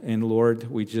Lord,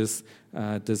 we just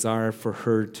desire for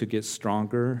her to get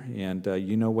stronger. And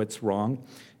you know what's wrong.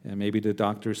 And maybe the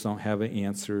doctors don't have an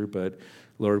answer, but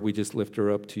Lord, we just lift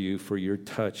her up to you for your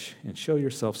touch and show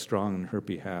yourself strong on her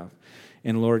behalf.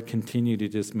 And Lord, continue to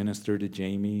just minister to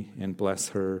Jamie and bless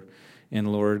her.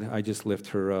 And Lord, I just lift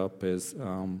her up as,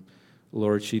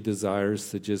 Lord, she desires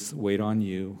to just wait on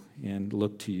you and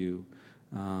look to you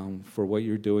for what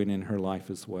you're doing in her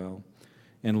life as well.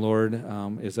 And Lord,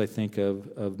 as I think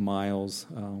of Miles,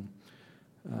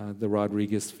 the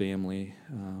Rodriguez family,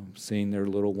 seeing their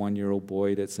little 1-year-old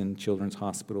boy that's in Children's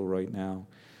Hospital right now,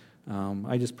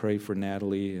 I just pray for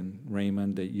Natalie and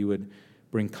Raymond that you would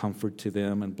bring comfort to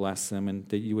them and bless them, and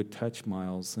that you would touch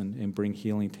Miles and bring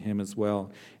healing to him as well.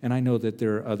 And I know that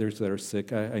there are others that are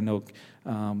sick. I know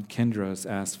Kendra has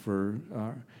asked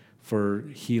for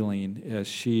healing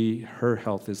as her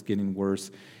health is getting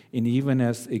worse. And even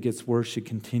as it gets worse, she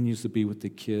continues to be with the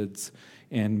kids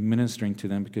and ministering to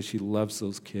them because she loves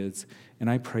those kids. And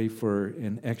I pray for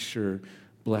an extra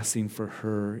blessing for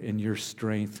her and your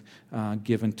strength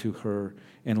given to her,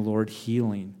 and Lord,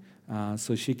 healing.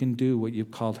 So she can do what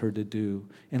you've called her to do.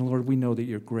 And Lord, we know that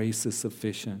your grace is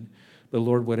sufficient. But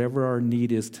Lord, whatever our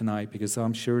need is tonight, because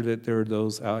I'm sure that there are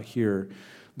those out here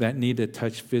that need a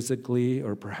touch physically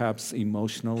or perhaps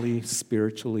emotionally,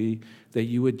 spiritually, that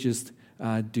you would just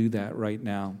do that right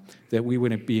now, that we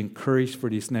would be encouraged for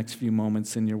these next few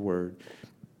moments in your word.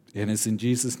 And it's in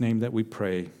Jesus' name that we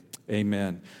pray.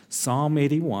 Amen. Psalm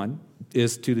 81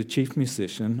 is to the chief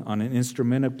musician on an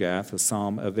instrument of Gath, a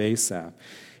psalm of Asaph.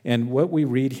 And what we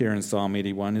read here in Psalm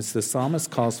 81 is the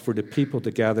psalmist calls for the people to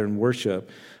gather and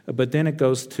worship, but then it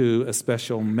goes to a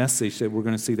special message that we're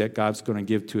going to see that God's going to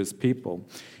give to his people.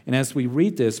 And as we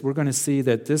read this, we're going to see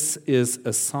that this is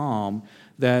a psalm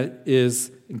that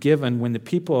is given when the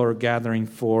people are gathering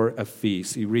for a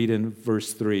feast. You read in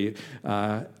verse 3,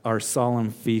 our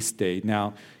solemn feast day.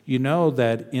 Now, you know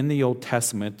that in the Old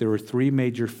Testament, there were 3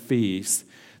 major feasts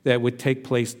that would take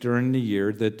place during the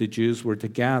year that the Jews were to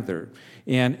gather.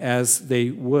 And as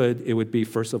they would, it would be,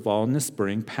 first of all, in the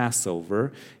spring,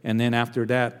 Passover, and then after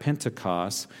that,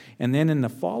 Pentecost, and then in the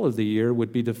fall of the year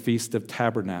would be the Feast of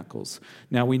Tabernacles.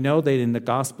 Now, we know that in the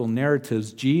gospel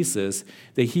narratives, Jesus,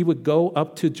 that he would go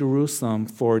up to Jerusalem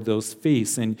for those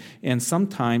feasts. And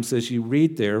sometimes, as you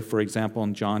read there, for example,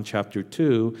 in John chapter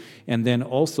 2, and then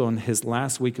also in his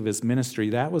last week of his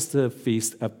ministry, that was the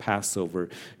Feast of Passover.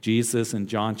 Jesus, in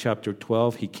John chapter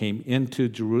 12, he came into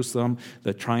Jerusalem,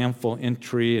 the triumphal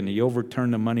entry, and he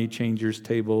overturned the money changers'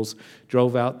 tables,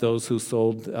 drove out those who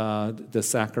sold the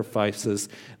sacrifices.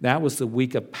 That was the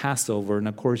week of Passover. And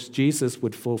of course, Jesus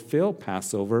would fulfill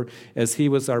Passover as he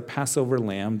was our Passover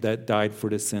lamb that died for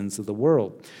the sins of the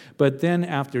world. But then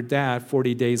after that,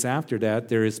 40 days after that,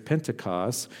 there is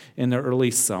Pentecost in the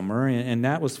early summer, and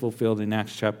that was fulfilled in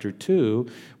Acts chapter 2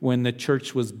 when the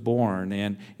church was born,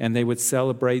 and they would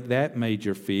celebrate that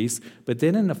major feast. But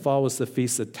then in the fall was the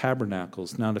Feast of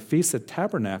Tabernacles. Now, the Feast of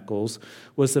Tabernacles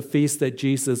was a feast that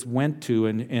Jesus went to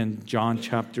in John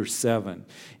chapter 7.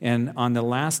 And on the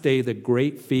last day, the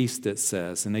great feast, it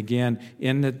says. And again,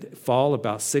 in the fall,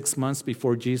 about 6 months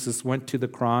before Jesus went to the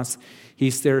cross,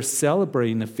 he's there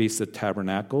celebrating the Feast of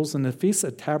Tabernacles. And the Feast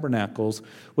of Tabernacles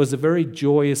was a very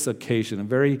joyous occasion,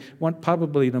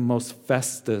 probably the most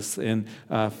festus and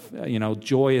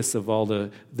joyous of all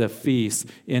the feasts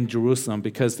in Jerusalem,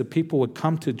 because the people would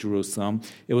come to Jerusalem.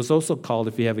 It was also called,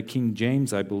 if you have a King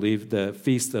James, I believe, the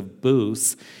Feast of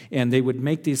Booths. And they would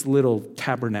make these little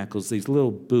tabernacles, these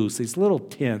little booths, these little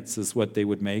tents is what they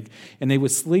would make. And they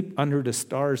would sleep under the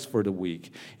stars for the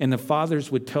week. And the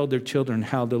fathers would tell their children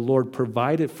how the Lord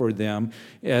provided for them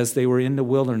as they were in the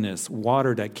wilderness,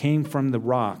 water that came from the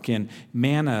rock and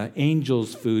manna,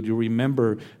 angels' food. You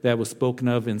remember that was spoken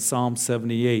of in Psalm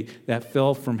 78 that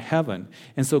fell from heaven.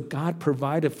 And so God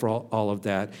provided for all of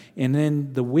that. And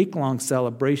then the week-long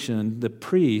celebration, the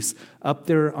priests up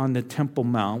there on the Temple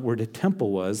Mount where the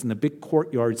temple was and the big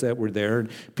courtyards that were there, and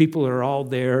people are all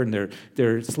there and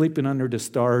they're sleeping under the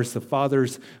stars. The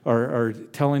fathers are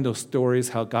telling those stories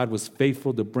how God was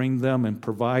faithful to bring them and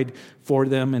provide for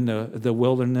them in the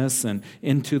wilderness and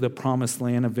into the promised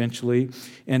land eventually.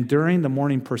 And during the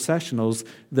morning processionals,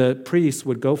 the priests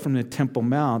would go from the Temple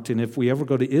Mount, and if we ever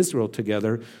go to Israel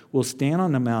together, we'll stand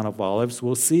on the Mount of Olives,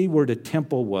 we'll see where the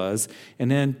temple was, and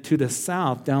then to the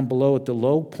south, down below at the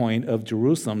low point of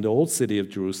Jerusalem, the old city of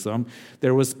Jerusalem,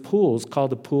 there was pools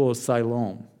called the Pool of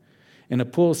Siloam. And the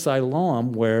Pool of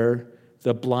Siloam, where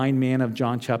the blind man of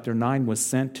John chapter 9 was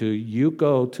sent to, you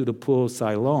go to the Pool of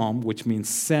Siloam, which means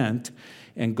sent,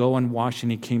 and go and wash,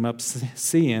 and he came up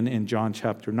seeing in John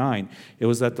chapter 9. It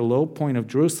was at the low point of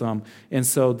Jerusalem, and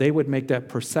so they would make that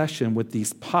procession with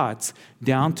these pots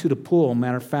down to the pool.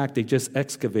 Matter of fact, they just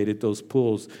excavated those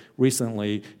pools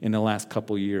recently in the last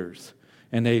couple years.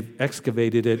 And they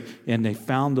excavated it, and they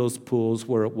found those pools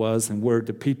where it was and where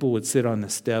the people would sit on the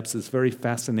steps. It's very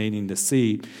fascinating to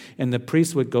see. And the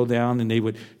priests would go down, and they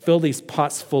would fill these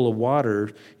pots full of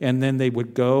water, and then they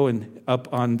would go and up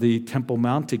on the Temple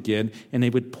Mount again, and they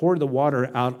would pour the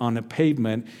water out on the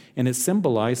pavement, and it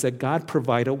symbolized that God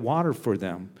provided water for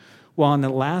them. Well, on the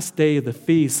last day of the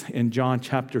feast in John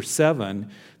chapter 7,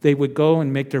 they would go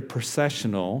and make their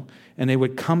processional, and they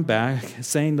would come back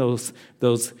saying those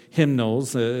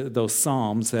hymnals, those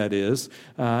psalms, that is.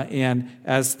 And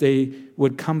as they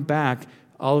would come back,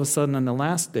 all of a sudden on the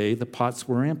last day, the pots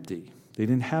were empty. They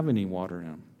didn't have any water in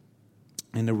them.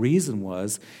 And the reason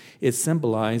was it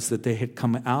symbolized that they had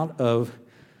come out of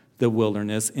the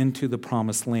wilderness into the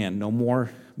promised land. No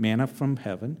more manna from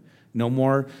heaven, no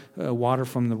more water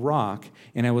from the rock.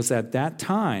 And it was at that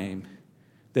time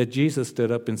that Jesus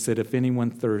stood up and said, if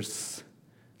anyone thirsts,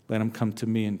 let him come to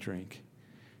me and drink.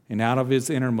 And out of his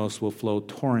innermost will flow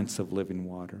torrents of living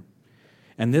water.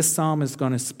 And this psalm is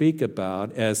going to speak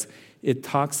about, as it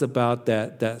talks about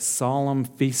that solemn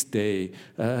feast day,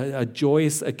 a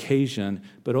joyous occasion,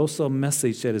 but also a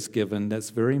message that is given that's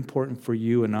very important for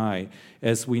you and I,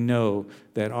 as we know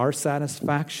that our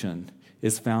satisfaction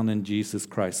is found in Jesus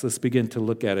Christ. Let's begin to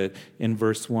look at it in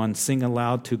verse 1. Sing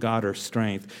aloud to God our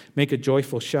strength. Make a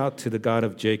joyful shout to the God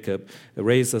of Jacob.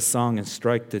 Raise a song and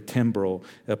strike the timbrel,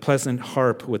 a pleasant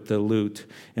harp with the lute,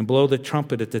 and blow the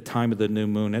trumpet at the time of the new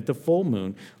moon, at the full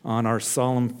moon, on our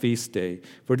solemn feast day.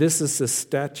 For this is the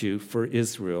statute for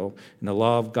Israel and the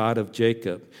law of God of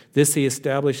Jacob. This he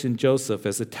established in Joseph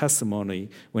as a testimony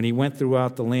when he went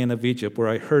throughout the land of Egypt, where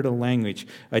I heard a language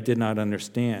I did not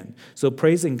understand. So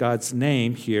praising God's name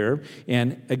here,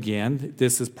 and again,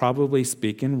 this is probably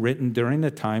speaking, written during the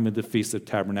time of the Feast of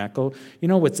Tabernacle. You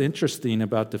know what's interesting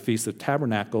about the Feast of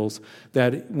Tabernacles,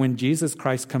 that when Jesus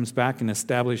Christ comes back and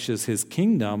establishes his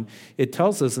kingdom, it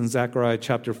tells us in Zechariah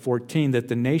chapter 14 that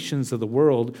the nations of the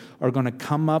world are going to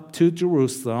come up to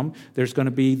Jerusalem. There's going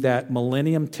to be that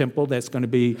millennium temple that's going to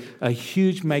be a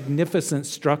huge, magnificent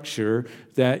structure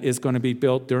that is going to be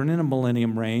built during the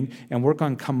millennium reign, and we're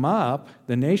going to come up,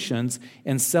 the nations,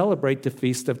 and celebrate the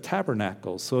Feast of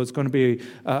Tabernacles. So it's going to be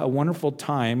a wonderful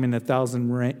time in the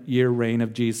 1,000-year reign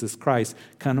of Jesus Christ,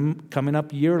 coming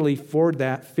up yearly for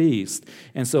that feast.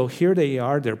 And so here they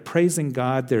are, they're praising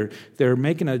God, they're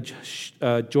making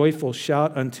a joyful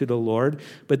shout unto the Lord.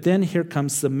 But then here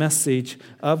comes the message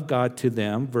of God to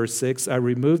them. Verse 6, I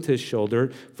removed his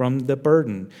shoulder from the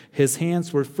burden. His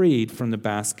hands were freed from the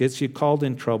baskets. You called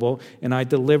in trouble, and I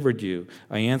delivered you.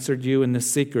 I answered you in the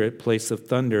secret place of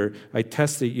thunder. I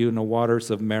tested you in the waters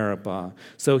of Meribah.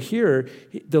 So here,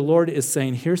 the Lord is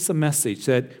saying, here's the message,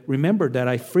 that remember that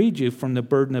I freed you from the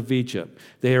burden of Egypt.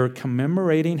 They are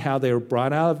commemorating how they were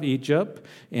brought out of Egypt,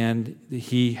 and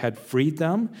he had freed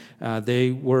them.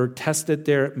 They were tested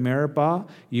there at Meribah.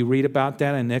 You read about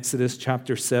that in Exodus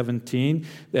chapter 17,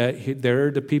 that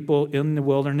there the people in the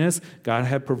wilderness, God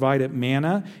had provided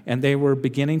manna, and they were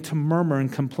beginning to murmur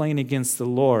and complain against the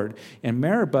Lord. And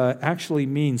Meribah actually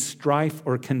means strife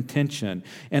or contention.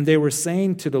 And they were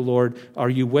saying to the Lord, are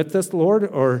you with us, Lord,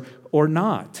 or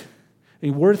not?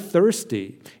 And we're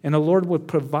thirsty. And the Lord would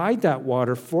provide that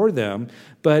water for them,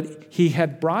 but he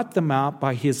had brought them out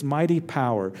by his mighty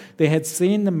power. They had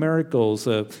seen the miracles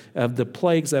of the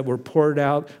plagues that were poured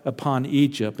out upon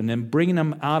Egypt, and then bringing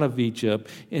them out of Egypt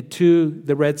into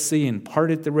the Red Sea, and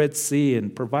parted the Red Sea,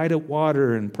 and provided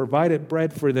water, and provided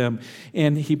bread for them.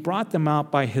 And he brought them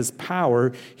out by his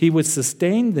power. He would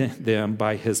sustain them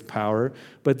by his power,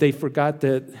 but they forgot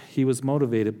that he was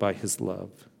motivated by his love.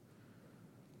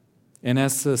 And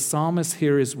as the psalmist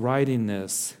here is writing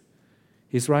this,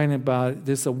 he's writing about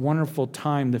this a wonderful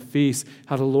time, the feast,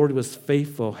 how the Lord was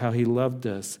faithful, how he loved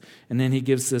us. And then he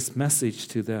gives this message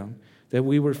to them, that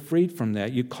we were freed from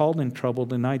that. You called in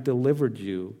trouble, and I delivered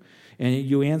you. And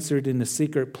you answered in the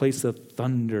secret place of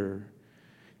thunder.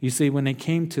 You see, when they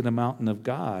came to the mountain of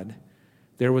God,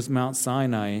 there was Mount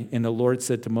Sinai, and the Lord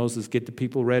said to Moses, get the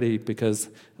people ready, because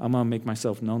I'm going to make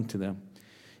myself known to them.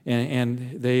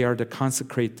 And they are to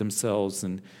consecrate themselves.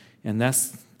 And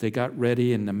they got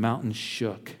ready, and the mountain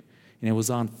shook, and it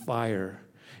was on fire.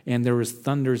 And there was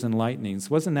thunders and lightnings.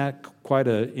 Wasn't that quite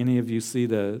any of you see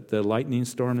the lightning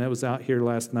storm that was out here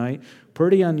last night?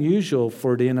 Pretty unusual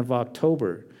for the end of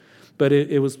October. But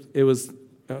it was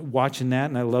watching that,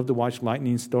 and I love to watch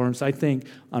lightning storms. I think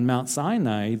on Mount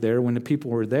Sinai there, when the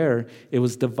people were there, it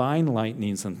was divine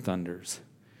lightnings and thunders.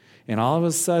 And all of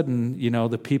a sudden,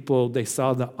 the people, they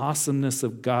saw the awesomeness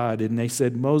of God, and they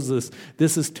said, Moses,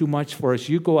 this is too much for us.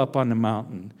 You go up on the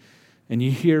mountain, and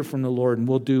you hear from the Lord, and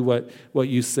we'll do what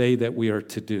you say that we are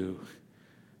to do.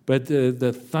 But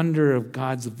the thunder of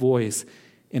God's voice,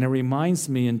 and it reminds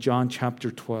me in John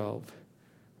chapter 12,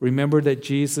 remember that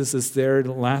Jesus is there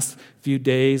the last few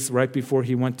days right before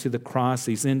he went to the cross.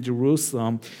 He's in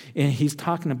Jerusalem, and he's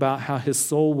talking about how his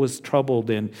soul was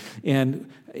troubled. And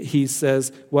he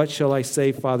says, what shall I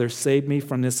say, Father? Save me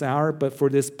from this hour, but for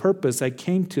this purpose I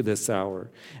came to this hour.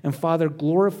 And Father,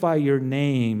 glorify your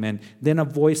name. And then a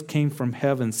voice came from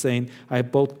heaven saying, I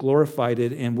have both glorified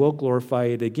it and will glorify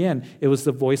it again. It was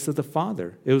the voice of the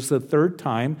Father. It was the third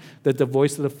time that the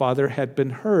voice of the Father had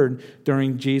been heard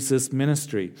during Jesus'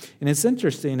 ministry. And it's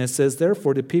interesting, it says,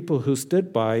 therefore the people who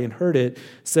stood by and heard it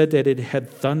said that it had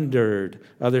thundered.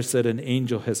 Others said an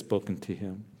angel has spoken to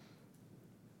him.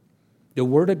 The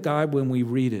Word of God, when we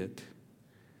read it,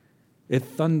 it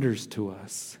thunders to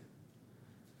us.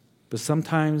 But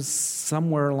sometimes,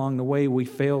 somewhere along the way, we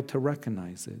fail to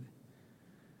recognize it.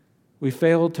 We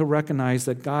fail to recognize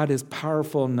that God is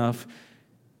powerful enough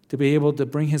to be able to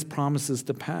bring his promises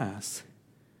to pass.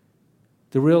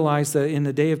 To realize that in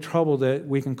the day of trouble that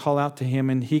we can call out to him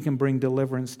and he can bring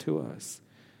deliverance to us.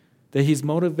 That he's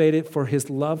motivated for his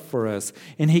love for us.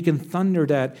 And he can thunder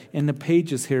that in the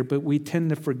pages here, but we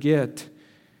tend to forget.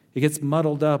 It gets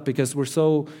muddled up because we're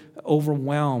so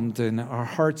overwhelmed and our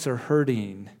hearts are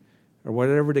hurting, or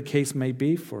whatever the case may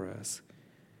be for us.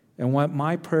 And what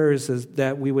my prayer is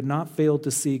that we would not fail to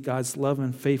see God's love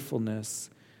and faithfulness,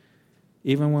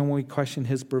 even when we question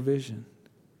his provision.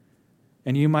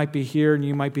 And you might be here and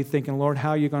you might be thinking, Lord,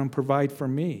 how are you going to provide for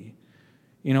me?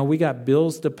 We got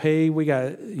bills to pay. We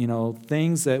got,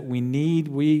 things that we need.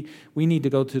 We need to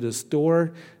go to the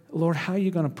store. Lord, how are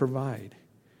you going to provide?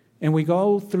 And we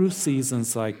go through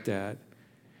seasons like that.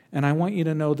 And I want you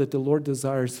to know that the Lord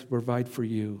desires to provide for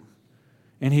you.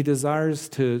 And he desires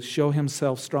to show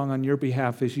himself strong on your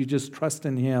behalf as you just trust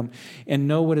in him and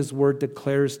know what his word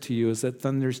declares to you as it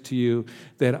thunders to you,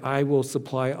 that I will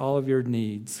supply all of your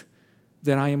needs,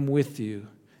 that I am with you,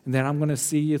 and that I'm going to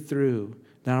see you through,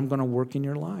 that I'm going to work in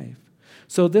your life.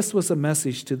 So this was a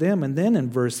message to them. And then in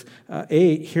verse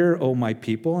 8, hear, O my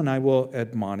people, and I will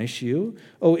admonish you.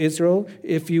 O Israel,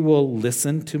 if you will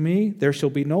listen to me, there shall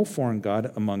be no foreign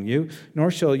god among you, nor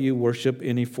shall you worship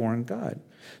any foreign god.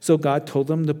 So God told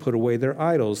them to put away their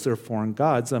idols, their foreign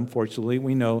gods. Unfortunately,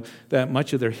 we know that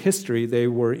much of their history, they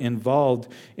were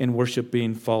involved in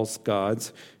worshiping false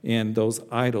gods and those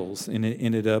idols. And it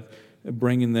ended up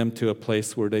bringing them to a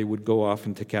place where they would go off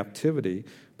into captivity.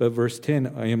 But verse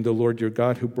 10, I am the Lord your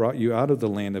God who brought you out of the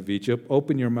land of Egypt.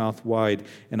 Open your mouth wide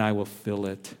and I will fill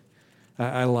it.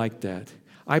 I like that.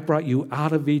 I brought you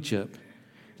out of Egypt.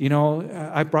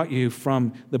 I brought you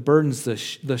from the burdens,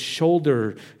 the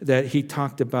shoulder that he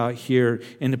talked about here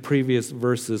in the previous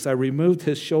verses. I removed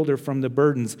his shoulder from the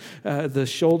burdens, the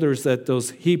shoulders that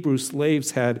those Hebrew slaves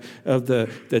had of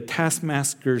the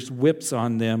taskmaster's whips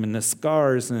on them and the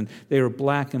scars, and they were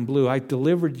black and blue. I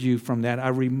delivered you from that. I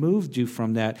removed you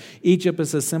from that. Egypt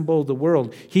is a symbol of the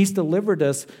world. He's delivered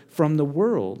us from the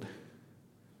world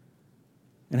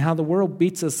and how the world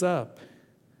beats us up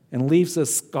and leaves us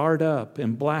scarred up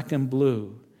in black and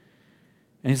blue.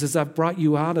 And he says, I've brought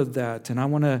you out of that, and I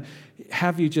want to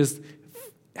have you just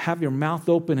have your mouth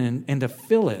open and to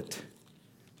fill it,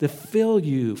 to fill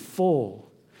you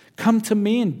full. Come to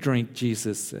me and drink,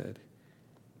 Jesus said,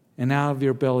 and out of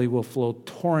your belly will flow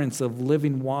torrents of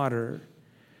living water.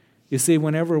 You see,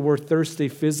 whenever we're thirsty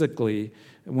physically,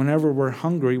 whenever we're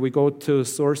hungry, we go to a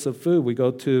source of food. We go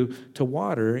to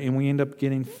water, and we end up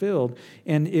getting filled.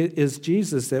 And it is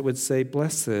Jesus that would say,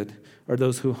 blessed are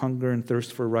those who hunger and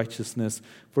thirst for righteousness,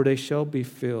 for they shall be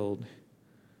filled.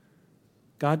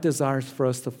 God desires for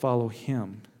us to follow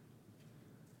him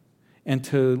and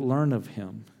to learn of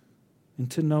him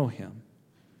and to know him.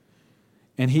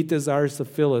 And he desires to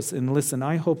fill us. And listen,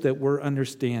 I hope that we're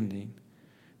understanding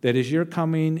that as you're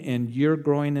coming and you're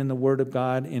growing in the Word of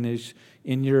God and as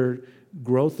in your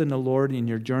growth in the Lord, in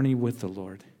your journey with the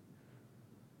Lord,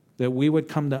 that we would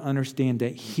come to understand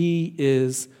that he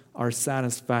is our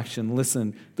satisfaction.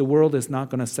 Listen, the world is not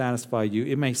going to satisfy you.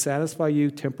 It may satisfy you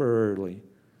temporarily.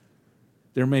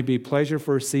 There may be pleasure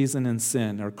for a season in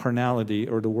sin or carnality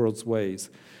or the world's ways,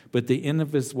 but the end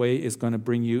of his way is going to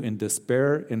bring you in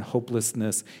despair and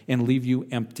hopelessness and leave you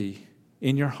empty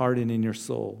in your heart and in your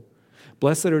soul.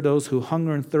 Blessed are those who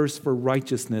hunger and thirst for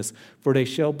righteousness, for they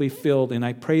shall be filled. And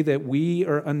I pray that we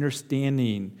are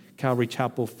understanding, Calvary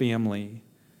Chapel family,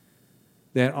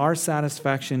 that our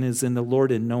satisfaction is in the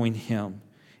Lord and knowing Him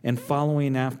and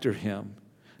following after Him.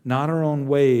 Not our own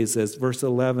ways, as verse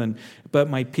 11, but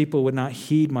my people would not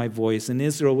heed my voice, and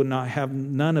Israel would not have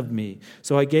none of me.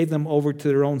 So I gave them over to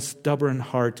their own stubborn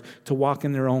heart to walk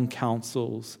in their own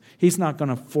counsels. He's not going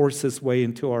to force His way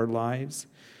into our lives.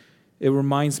 It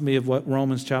reminds me of what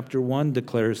Romans chapter 1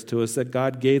 declares to us, that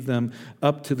God gave them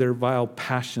up to their vile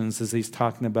passions, as He's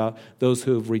talking about those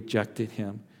who have rejected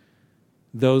Him,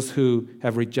 those who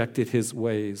have rejected His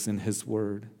ways and His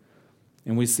word.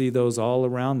 And we see those all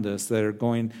around us that are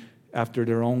going after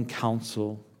their own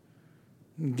counsel,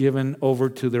 given over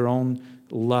to their own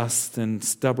lust and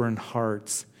stubborn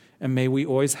hearts. And may we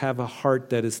always have a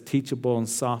heart that is teachable and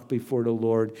soft before the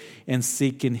Lord and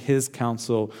seek in His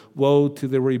counsel. Woe to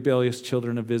the rebellious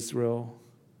children of Israel,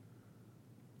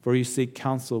 for you seek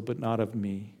counsel but not of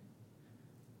me,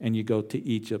 and you go to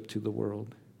Egypt, to the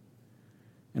world.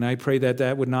 And I pray that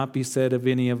that would not be said of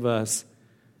any of us,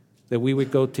 that we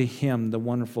would go to Him, the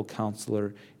wonderful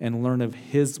counselor, and learn of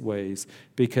His ways,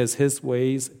 because His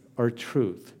ways are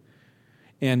truth.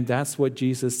 And that's what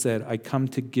Jesus said, I come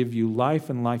to give you life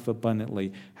and life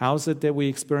abundantly. How is it that we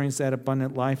experience that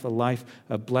abundant life? A life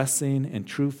of blessing and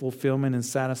true fulfillment and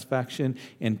satisfaction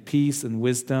and peace and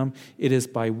wisdom. It is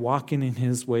by walking in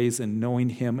His ways and knowing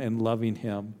Him and loving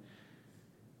Him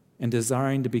and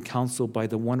desiring to be counseled by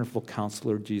the wonderful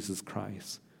counselor, Jesus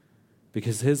Christ.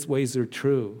 Because His ways are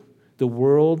true. The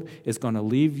world is going to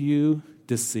leave you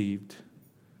deceived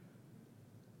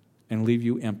and leave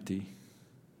you empty.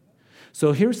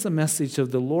 So here's the message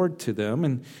of the Lord to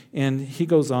them. And He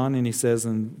goes on and He says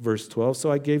in verse 12,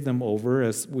 so I gave them over,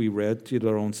 as we read, to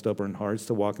their own stubborn hearts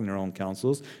to walk in their own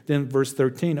counsels. Then verse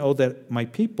 13, oh, that my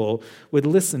people would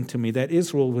listen to me, that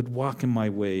Israel would walk in my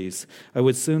ways. I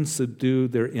would soon subdue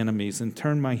their enemies and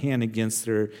turn my hand against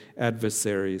their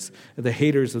adversaries. The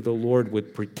haters of the Lord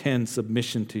would pretend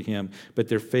submission to Him, but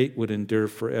their fate would endure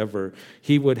forever.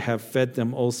 He would have fed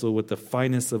them also with the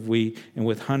finest of wheat and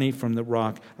with honey from the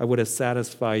rock. I would have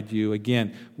satisfied you.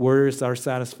 Again, where does our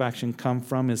satisfaction come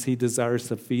from as He desires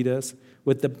to feed us?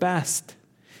 With the best.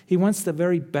 He wants the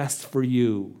very best for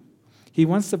you. He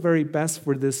wants the very best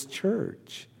for this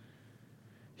church.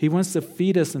 He wants to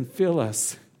feed us and fill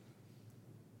us,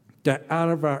 that out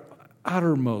of our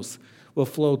outermost will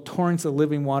flow torrents of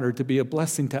living water to be a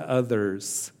blessing to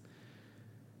others.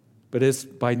 But it's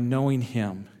by knowing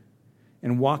Him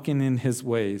and walking in His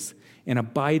ways and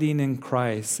abiding in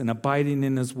Christ and abiding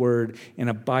in His word and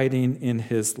abiding in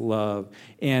His love.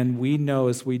 And we know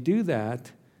as we do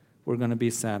that, we're going to be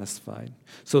satisfied.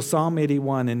 So Psalm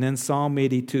 81 and then Psalm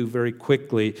 82 very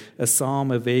quickly, a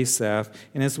psalm of Asaph.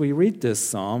 And as we read this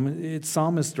psalm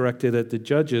is directed at the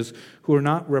judges who are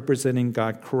not representing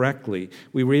God correctly.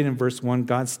 We read in verse 1,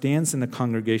 God stands in the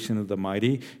congregation of the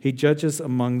mighty. He judges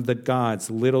among the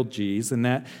gods, little g's. And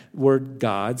that word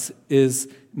gods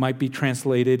might be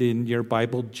translated in your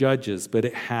Bible judges, but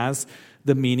it has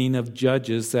the meaning of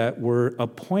judges that were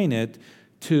appointed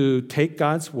to take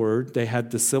God's word. They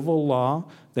had the civil law,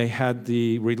 they had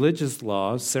the religious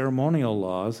laws, ceremonial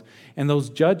laws, and those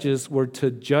judges were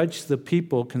to judge the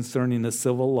people concerning the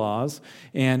civil laws,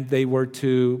 and they were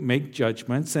to make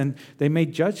judgments, and they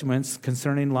made judgments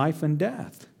concerning life and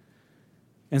death.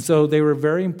 And so they were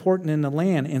very important in the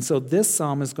land. And so this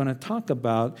psalm is going to talk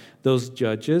about those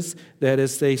judges, that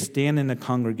as they stand in the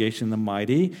congregation of the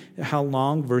mighty, how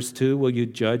long, verse 2, will you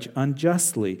judge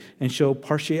unjustly and show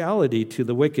partiality to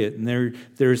the wicked? And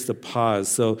there's the pause.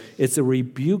 So it's a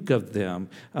rebuke of them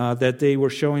that they were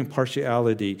showing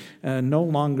partiality, no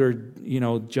longer,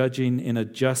 judging in a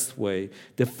just way.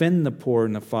 Defend the poor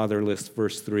and the fatherless,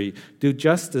 verse 3. Do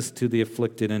justice to the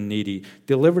afflicted and needy.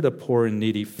 Deliver the poor and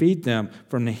needy. Feed them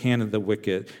from the hand of the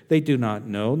wicked. They do not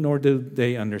know, nor do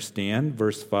they understand.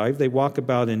 Verse 5, they walk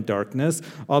about in darkness.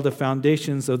 All the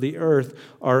foundations of the earth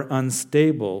are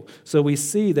unstable. So we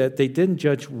see that they didn't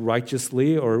judge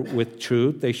righteously or with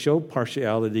truth. They showed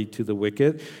partiality to the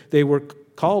wicked. They were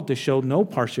called to show no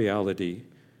partiality,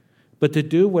 but to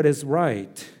do what is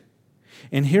right.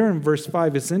 And here in verse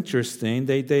 5, it's interesting.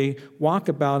 They walk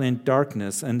about in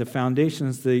darkness, and the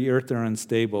foundations of the earth are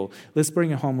unstable. Let's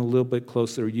bring it home a little bit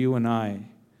closer, you and I.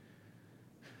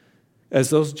 As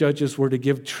those judges were to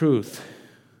give truth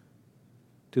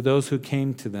to those who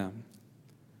came to them,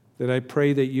 that I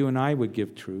pray that you and I would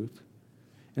give truth.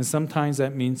 And sometimes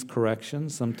that means correction.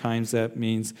 Sometimes that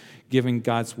means giving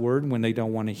God's word when they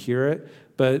don't want to hear it.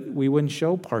 But we wouldn't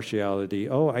show partiality.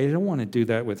 Oh, I don't want to do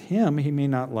that with him. He may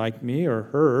not like me or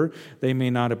her. They may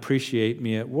not appreciate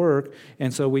me at work.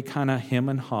 And so we kind of hem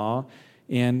and haw,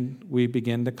 and we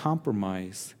begin to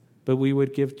compromise. But we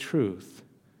would give truth.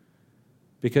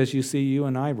 Because you see, you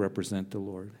and I represent the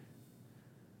Lord.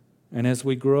 And as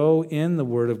we grow in the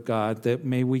Word of God, that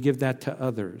may we give that to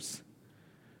others.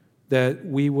 That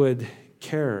we would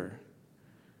care,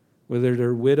 whether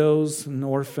they're widows and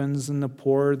orphans and the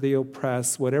poor, the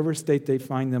oppressed, whatever state they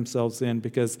find themselves in,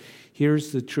 because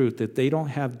here's the truth, that they don't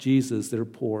have Jesus, they're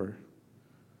poor.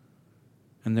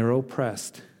 And they're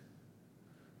oppressed.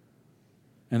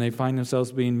 And they find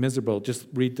themselves being miserable. Just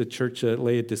read the church at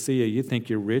Laodicea. You think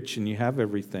you're rich and you have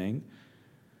everything,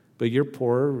 but you're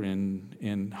poor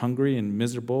and hungry and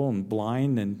miserable and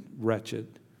blind and wretched,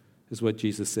 is what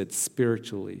Jesus said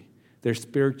spiritually. Their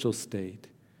spiritual state,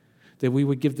 that we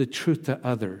would give the truth to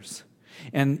others.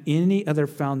 And any other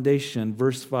foundation,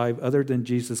 verse 5, other than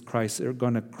Jesus Christ, are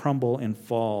going to crumble and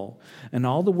fall. And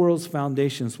all the world's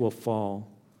foundations will fall.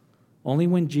 Only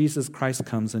when Jesus Christ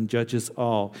comes and judges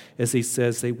all, as he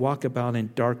says, they walk about in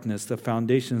darkness. The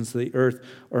foundations of the earth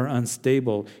are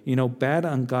unstable. You know, bad,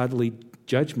 ungodly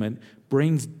judgment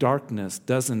brings darkness,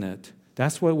 doesn't it?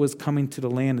 That's what was coming to the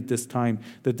land at this time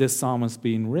that this psalm was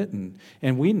being written.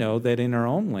 And we know that in our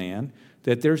own land,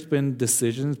 that there's been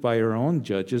decisions by our own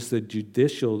judges, the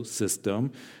judicial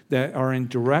system, that are in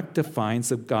direct defiance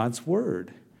of God's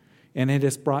word. And it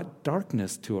has brought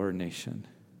darkness to our nation.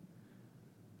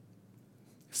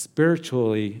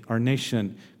 Spiritually, our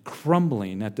nation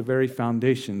crumbling at the very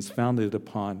foundations founded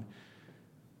upon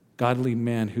godly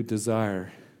men who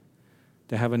desire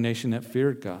to have a nation that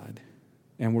feared God.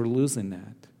 And we're losing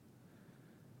that.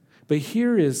 But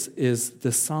here is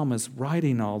the psalmist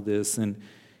writing all this and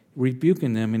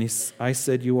rebuking them. And I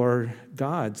said, you are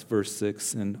gods, verse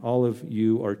 6, and all of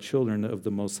you are children of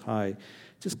the Most High.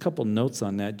 Just a couple notes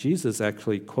on that. Jesus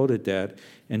actually quoted that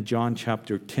in John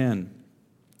chapter 10.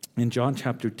 In John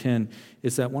chapter 10,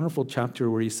 it's that wonderful chapter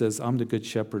where he says, I'm the good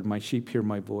shepherd, my sheep hear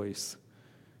my voice,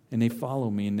 and they follow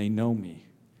me and they know me.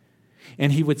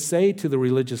 And he would say to the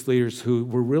religious leaders who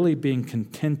were really being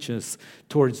contentious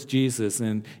towards Jesus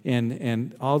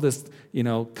and all this,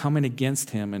 coming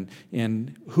against him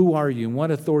and who are you and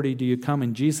what authority do you come?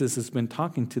 And Jesus has been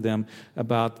talking to them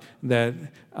about that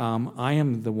I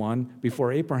am the one,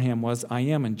 before Abraham was, I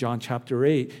am in John chapter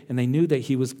 8. And they knew that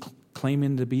he was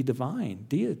claiming to be divine,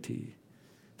 deity,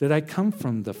 that I come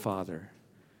from the Father.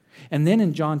 And then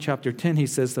in John chapter 10, he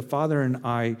says, the Father and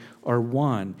I are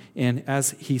one. And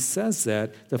as he says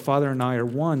that, the Father and I are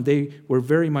one, they were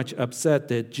very much upset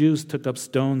that Jews took up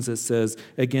stones, it says,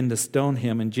 again to stone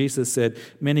him. And Jesus said,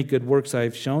 many good works I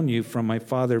have shown you from my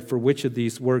Father. For which of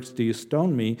these works do you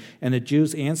stone me? And the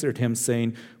Jews answered him,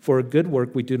 saying, for a good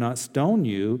work we do not stone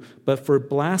you, but for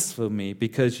blasphemy,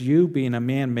 because you, being a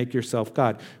man, make yourself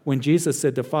God. When Jesus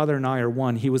said, the Father and I are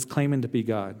one, he was claiming to be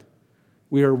God.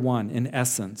 We are one in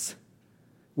essence.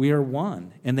 We are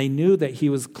one. And they knew that he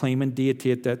was claiming deity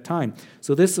at that time.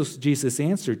 So this was Jesus'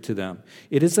 answer to them.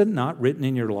 It is not written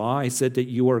in your law, I said that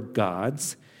you are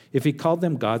gods. If he called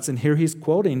them gods, and here he's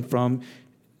quoting from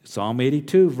Psalm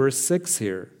 82, verse 6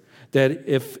 here, that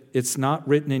if it's not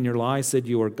written in your law, I said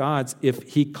you are gods,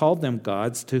 if he called them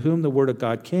gods, to whom the word of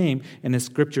God came, and his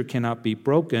scripture cannot be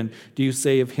broken, do you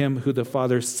say of him who the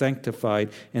Father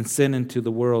sanctified and sent into the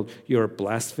world, you are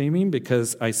blaspheming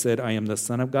because I said I am the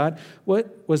Son of God?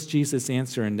 What was Jesus'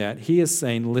 answer in that? He is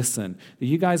saying, listen,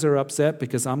 you guys are upset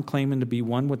because I'm claiming to be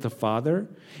one with the Father,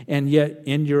 and yet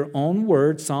in your own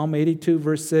word, Psalm 82,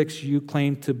 verse 6, you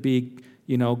claim to be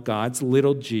God's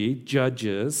little g,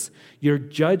 judges. You're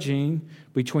judging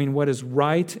between what is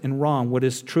right and wrong, what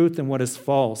is truth and what is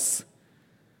false.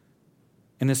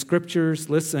 And the scriptures,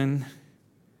 listen,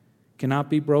 cannot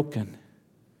be broken.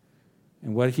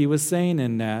 And what he was saying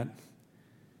in that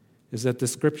is that the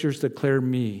scriptures declare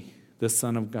me the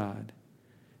Son of God,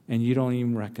 and you don't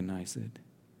even recognize it.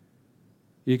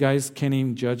 You guys can't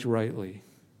even judge rightly.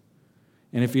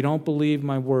 And if you don't believe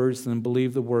my words, then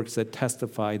believe the works that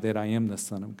testify that I am the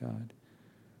Son of God.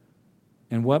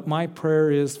 And what my prayer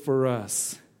is for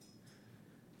us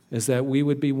is that we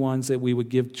would be ones that we would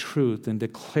give truth and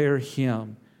declare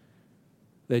him,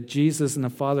 that Jesus and the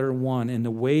Father are one, and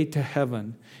the way to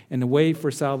heaven, and the way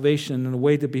for salvation, and the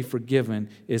way to be forgiven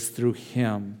is through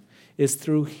him. It's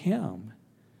through him,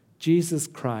 Jesus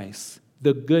Christ,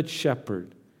 the good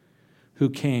shepherd, who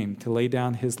came to lay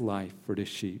down his life for the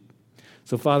sheep.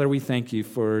 So, Father, we thank you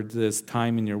for this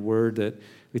time in your word that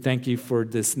We thank you for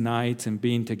this night and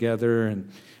being together.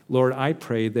 And Lord, I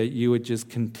pray that you would just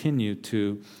continue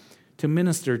to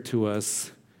minister to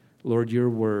us, Lord, your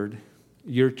word,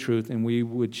 your truth, and we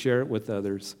would share it with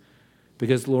others.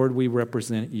 Because, Lord, we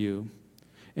represent you.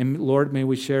 And, Lord, may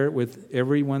we share it with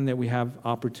everyone that we have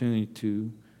opportunity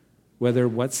to, whether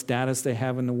what status they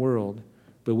have in the world.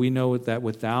 But we know that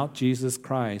without Jesus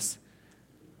Christ,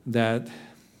 that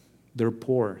they're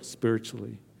poor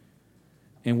spiritually.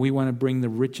 And we want to bring the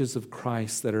riches of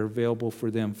Christ that are available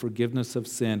for them, forgiveness of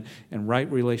sin and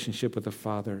right relationship with the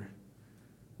Father.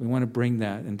 We want to bring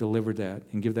that and deliver that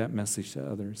and give that message to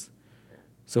others.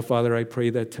 So, Father, I pray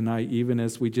that tonight, even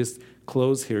as we just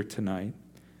close here tonight,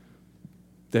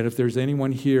 that if there's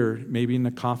anyone here, maybe in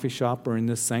the coffee shop or in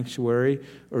this sanctuary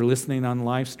or listening on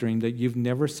live stream, that you've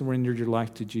never surrendered your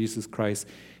life to Jesus Christ,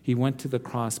 he went to the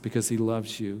cross because he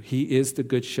loves you. He is the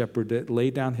good shepherd that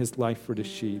laid down his life for the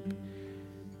sheep.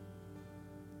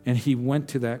 And he went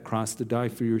to that cross to die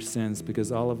for your sins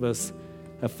because all of us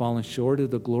have fallen short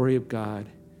of the glory of God.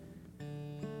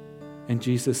 And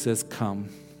Jesus says, come,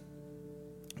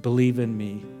 believe in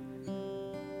me,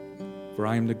 for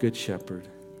I am the good shepherd.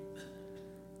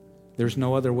 There's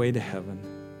no other way to heaven.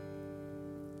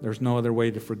 There's no other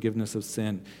way to forgiveness of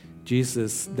sin.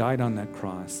 Jesus died on that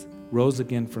cross, rose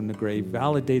again from the grave,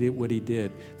 validated what he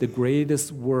did, the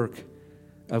greatest work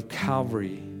of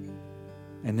Calvary,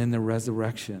 and then the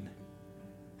resurrection,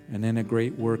 and then a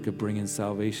great work of bringing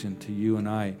salvation to you and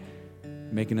I,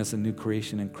 making us a new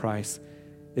creation in Christ.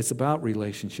 It's about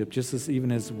relationship, just as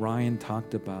even as Ryan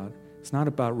talked about. It's not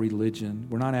about religion.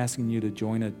 We're not asking you to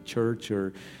join a church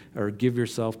or give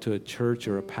yourself to a church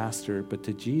or a pastor, but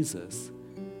to Jesus.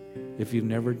 If you've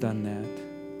never done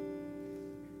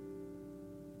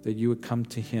that you would come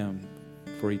to him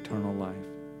for eternal life.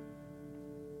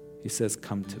 He says,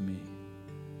 come to me,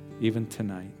 even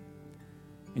tonight.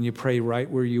 And you pray right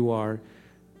where you are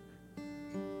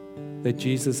that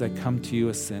Jesus, I come to you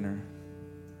a sinner,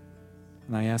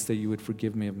 and I ask that you would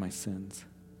forgive me of my sins.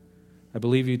 I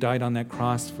believe you died on that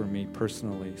cross for me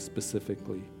personally,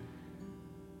 specifically.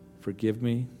 Forgive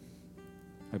me.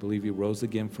 I believe you rose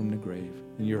again from the grave,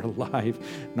 and you're alive,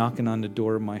 knocking on the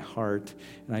door of my heart,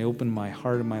 and I open my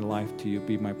heart and my life to you.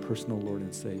 Be my personal Lord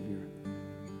and Savior.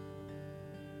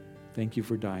 Thank you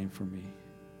for dying for me,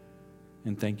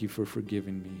 and thank you for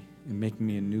forgiving me and making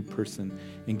me a new person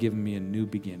and giving me a new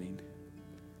beginning.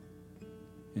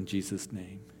 In Jesus'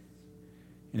 name.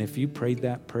 And if you prayed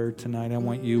that prayer tonight, I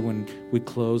want you, when we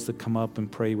close, to come up and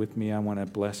pray with me. I want to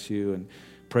bless you and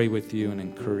pray with you and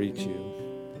encourage you.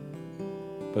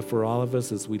 But for all of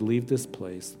us, as we leave this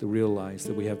place, to realize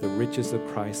that we have the riches of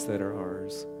Christ that are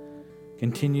ours.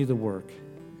 Continue the work.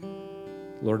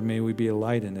 Lord, may we be a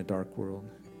light in a dark world.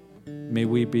 May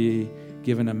we be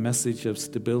given a message of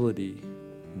stability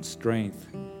and strength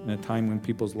in a time when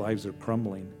people's lives are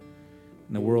crumbling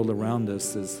and the world around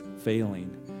us is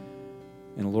failing.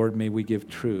 And Lord, may we give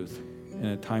truth in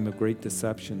a time of great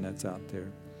deception that's out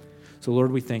there. So Lord,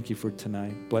 we thank you for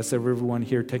tonight. Bless everyone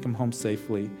here. Take them home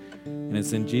safely. And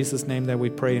it's in Jesus' name that we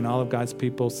pray. And all of God's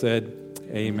people said,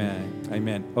 amen.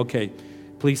 Amen. Okay,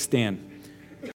 please stand.